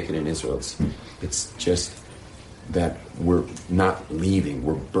 can I make it in Israel? It's just that we're not leaving.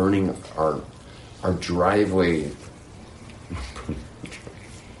 We're burning our driveway.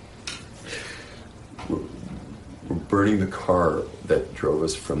 We're burning the car that drove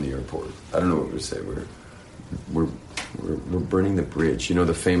us from the airport. I don't know what we say. We're burning the bridge. You know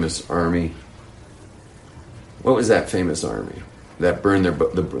the famous army? What was that famous army? that burned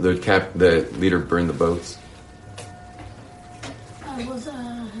the leader burned the boats? I was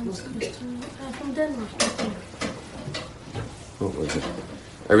from Denmark. What was it?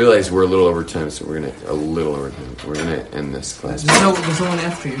 I realize we're a little over time, so we're gonna end this class. There's no one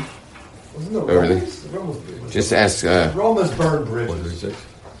after you. Wasn't there Oh, really? Rome Just ask. Rome has burned bridges.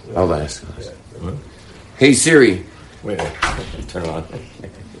 I'll ask. Hey Siri, Wait, turn it on.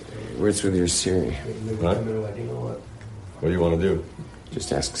 where's with your Siri? What? Like, you know what? What do you want to do?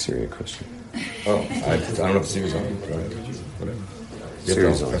 Just ask Siri a question. Oh, I don't know if the Siri's on. Go ahead. Whatever. You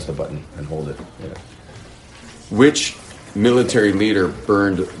Siri's have on. to press the button and hold it. Yeah. Which military leader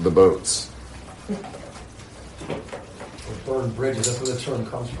burned the boats? Burned bridges, that's where the term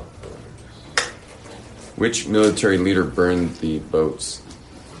comes from. Which military leader burned the boats?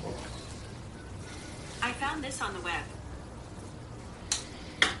 I found this on the web.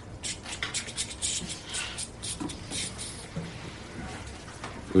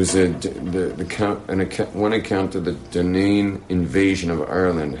 It was one account of the Danane invasion of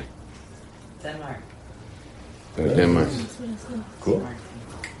Ireland. Denmark. Denmark. Cool.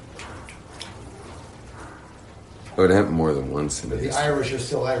 Oh, it happened more than once. The Irish are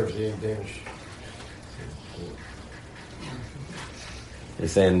still Irish, they ain't Danish. You're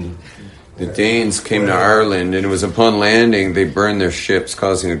saying The Danes came to Ireland, and it was upon landing they burned their ships,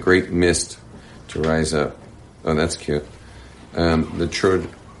 causing a great mist to rise up. Oh, that's cute. The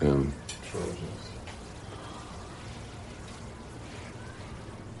Trojans.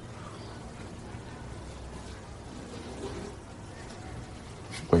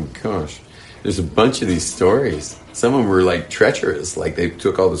 My gosh, there's a bunch of these stories. Some of them were like treacherous, like they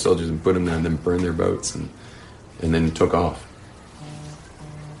took all the soldiers and put them there and then burned their boats and then took off.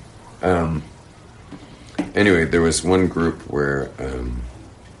 Anyway, there was one group where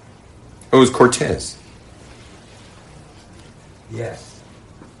it was Cortez. Yes.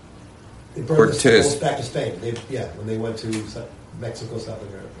 They burned Cortez. the boats back to Spain. When they went to Mexico, South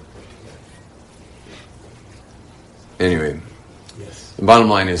America. Anyway, Yes. the bottom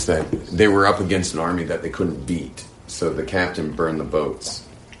line is that they were up against an army that they couldn't beat, so the captain burned the boats.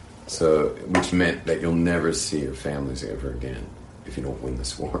 So, which meant that you'll never see your families ever again if you don't win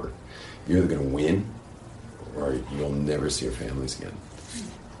this war. You're either going to win, or you'll never see your families again.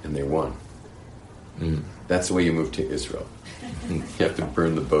 And they won. That's the way you move to Israel. You have to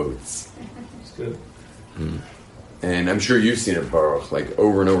burn the boats. It's good. And I'm sure you've seen it, Baruch, like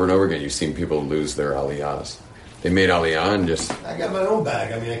over and over and over again. You've seen people lose their aliyahs. They made aliyah and just... I got my own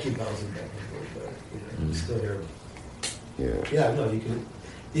bag. I mean, I keep bouncing back and forth, but it's still here. Yeah, no, you can...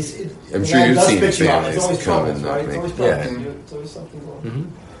 I'm sure you've seen It's families always come troubles, and right? not It's make... always Yeah. troubles. It's always something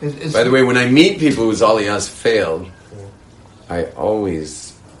wrong. By the way, when I meet people whose aliyahs failed, I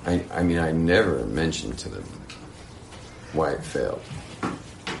always... I mean, I never mention to them why it failed.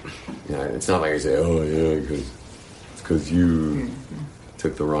 You know, it's not like I say, oh, yeah, because you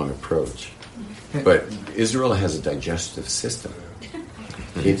took the wrong approach. But Israel has a digestive system.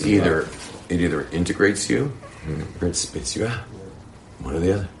 It either integrates you or it spits you out. One or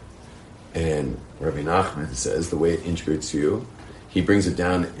the other. And Rabbi Nachman says the way it integrates you, he brings it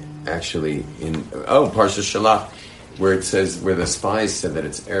down actually in Parsha Shalach, where it says, where the spies said that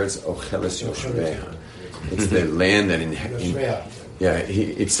it's Eretz Ocheles Yoshveha. It's the land that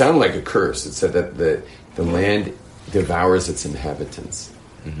it sounded like a curse. It said that the land devours its inhabitants.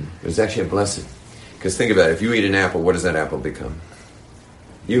 It was actually a blessing. Because think about it, if you eat an apple, what does that apple become?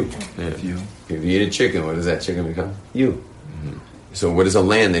 You. If you eat a chicken, what does that chicken become? You. So what is a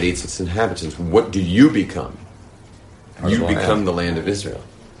land that eats its inhabitants? What do you become? You become the land of Israel.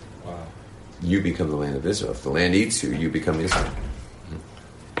 Wow. You become the land of Israel. If the land eats you, you become Israel.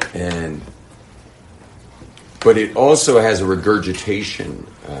 But it also has a regurgitation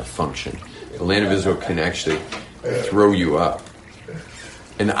function. The land of Israel can actually throw you up.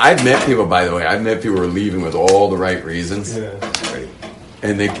 And I've met people, by the way, who were leaving with all the right reasons. Yeah.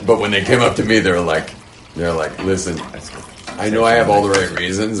 But when they came up to me, they're like, listen, I know I have all the right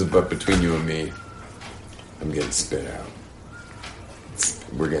reasons, but between you and me, I'm getting spit out.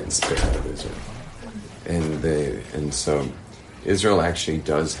 We're getting spit out of Israel. And so Israel actually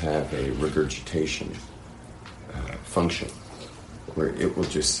does have a regurgitation function where it'll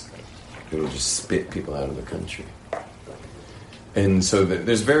just spit people out of the country. And so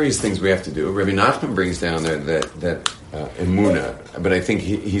there's various things we have to do. Rabbi Nachman brings down there that emunah, but I think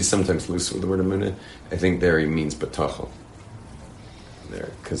he's sometimes loose with the word emunah. I think there he means batachon.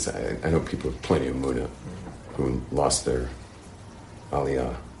 There, because I know people with plenty of emunah who lost their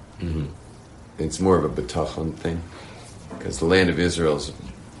aliyah. It's more of a batachon thing, because the land of Israel's,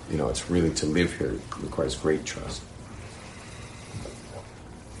 it's really, to live here requires great trust.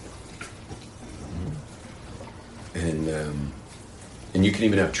 and you can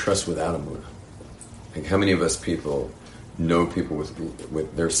even have trust without Amunah. Like, how many of us people know people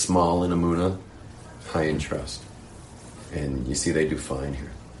with they're small in Amunah, high in trust, and you see they do fine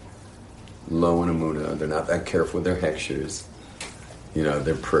here. Low in Amunah, they're not that careful with their hechshers. You know,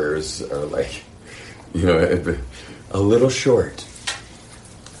 their prayers are like, you know, a little short,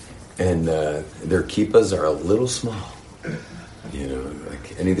 and their kippas are a little small. You know,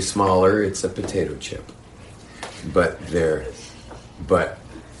 like any smaller, it's a potato chip. But their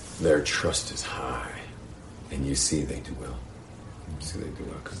trust is high, and you see they do well. You see they do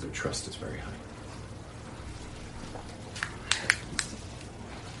well because their trust is very high.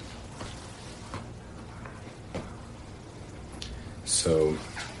 So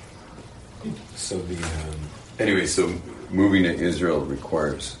moving to Israel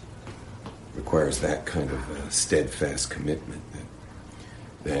requires that kind of steadfast commitment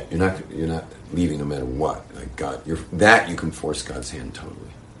that you're not leaving no matter what. Like God, you can force God's hand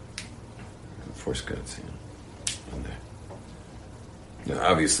totally. You can force God's hand on that. Now,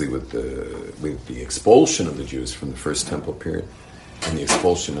 obviously, with the expulsion of the Jews from the First Temple period and the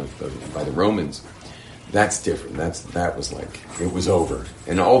expulsion by the Romans, that's different. That was like it was over,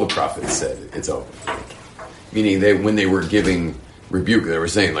 and all the prophets said it's over. Meaning, when they were giving rebuke, they were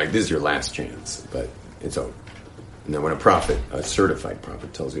saying like, "This is your last chance," but it's over. And then when a certified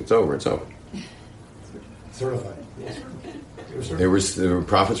prophet, tells you it's over, it's over. Certified.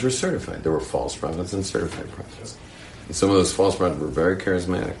 Prophets were certified. There were false prophets and certified prophets. And some of those false prophets were very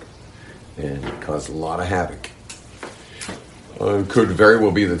charismatic and caused a lot of havoc. It could very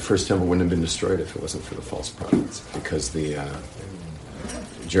well be that the First Temple wouldn't have been destroyed if it wasn't for the false prophets, because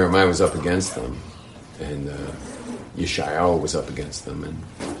Jeremiah was up against them, and Yeshayahu was up against them, and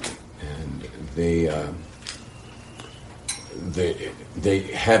they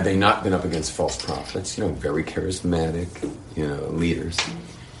had they not been up against false prophets, very charismatic, leaders,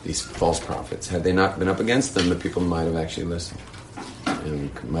 these false prophets, had they not been up against them, the people might have actually listened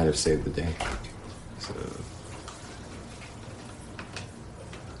and might have saved the day. So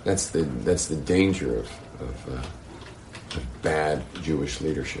that's the danger of bad Jewish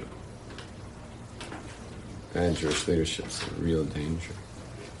leadership. Bad Jewish leadership is a real danger.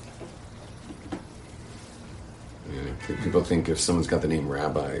 People think if someone's got the name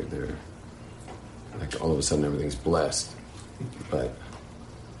rabbi, they're like all of a sudden everything's blessed. But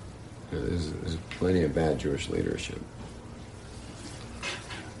there's plenty of bad Jewish leadership.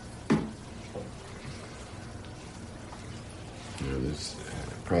 There's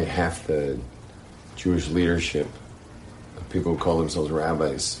probably half the Jewish leadership of people who call themselves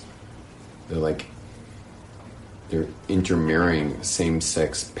rabbis. They're intermarrying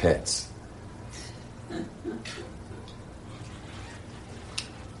same-sex pets.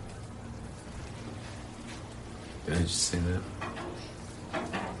 Did I just say that?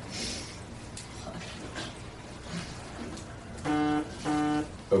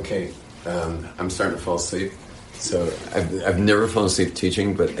 Okay, I'm starting to fall asleep. So I've never fallen asleep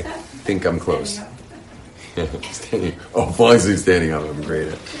teaching, but I think I'm close. Standing. Oh, falling asleep standing up, I'm great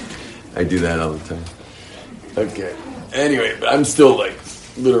at. I do that all the time. Okay. Anyway, but I'm still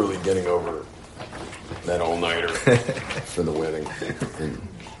literally getting over that all-nighter for the wedding. And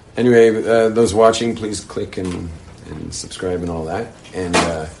anyway, those watching, please click and subscribe and all that. And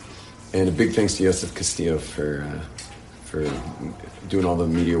a big thanks to Yosef Castillo for doing all the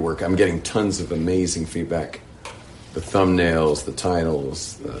media work. I'm getting tons of amazing feedback. The thumbnails, the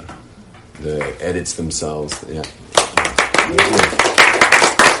titles, the edits themselves. Yeah.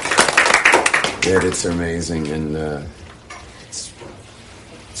 The edits are amazing, and it's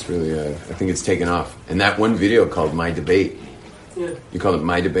really, I think it's taken off. And that one video called My Debate, you call it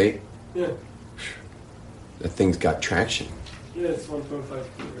My Debate? Yeah. That thing's got traction. Yeah, it's 1.5.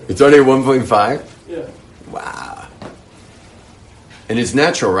 It's already 1.5? Yeah. Wow. And it's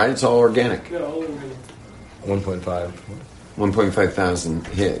natural, right? It's all organic. Yeah, all organic. 1.5. 1.5 thousand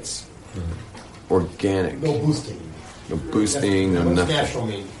hits. Mm-hmm. Organic. No boosting. No boosting, no nothing. Natural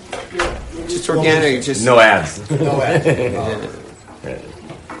mean. Just organic, just no ads. No ads.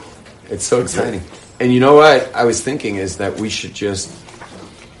 It's so exciting. And you know what I was thinking is that we should just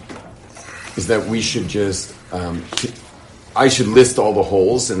I should list all the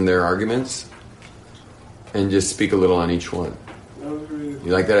holes in their arguments and just speak a little on each one.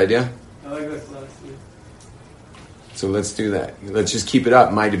 You like that idea? I like that philosophy. So let's do that. Let's just keep it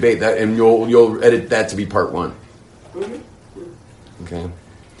up. My debate that, and you'll edit that to be part 1. Okay. Okay.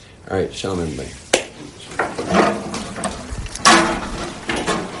 All right. Shalom, everybody.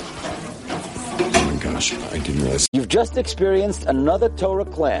 Oh my gosh. gosh, I didn't realize. You've just experienced another Torah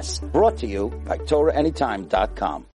class brought to you by TorahAnytime.com.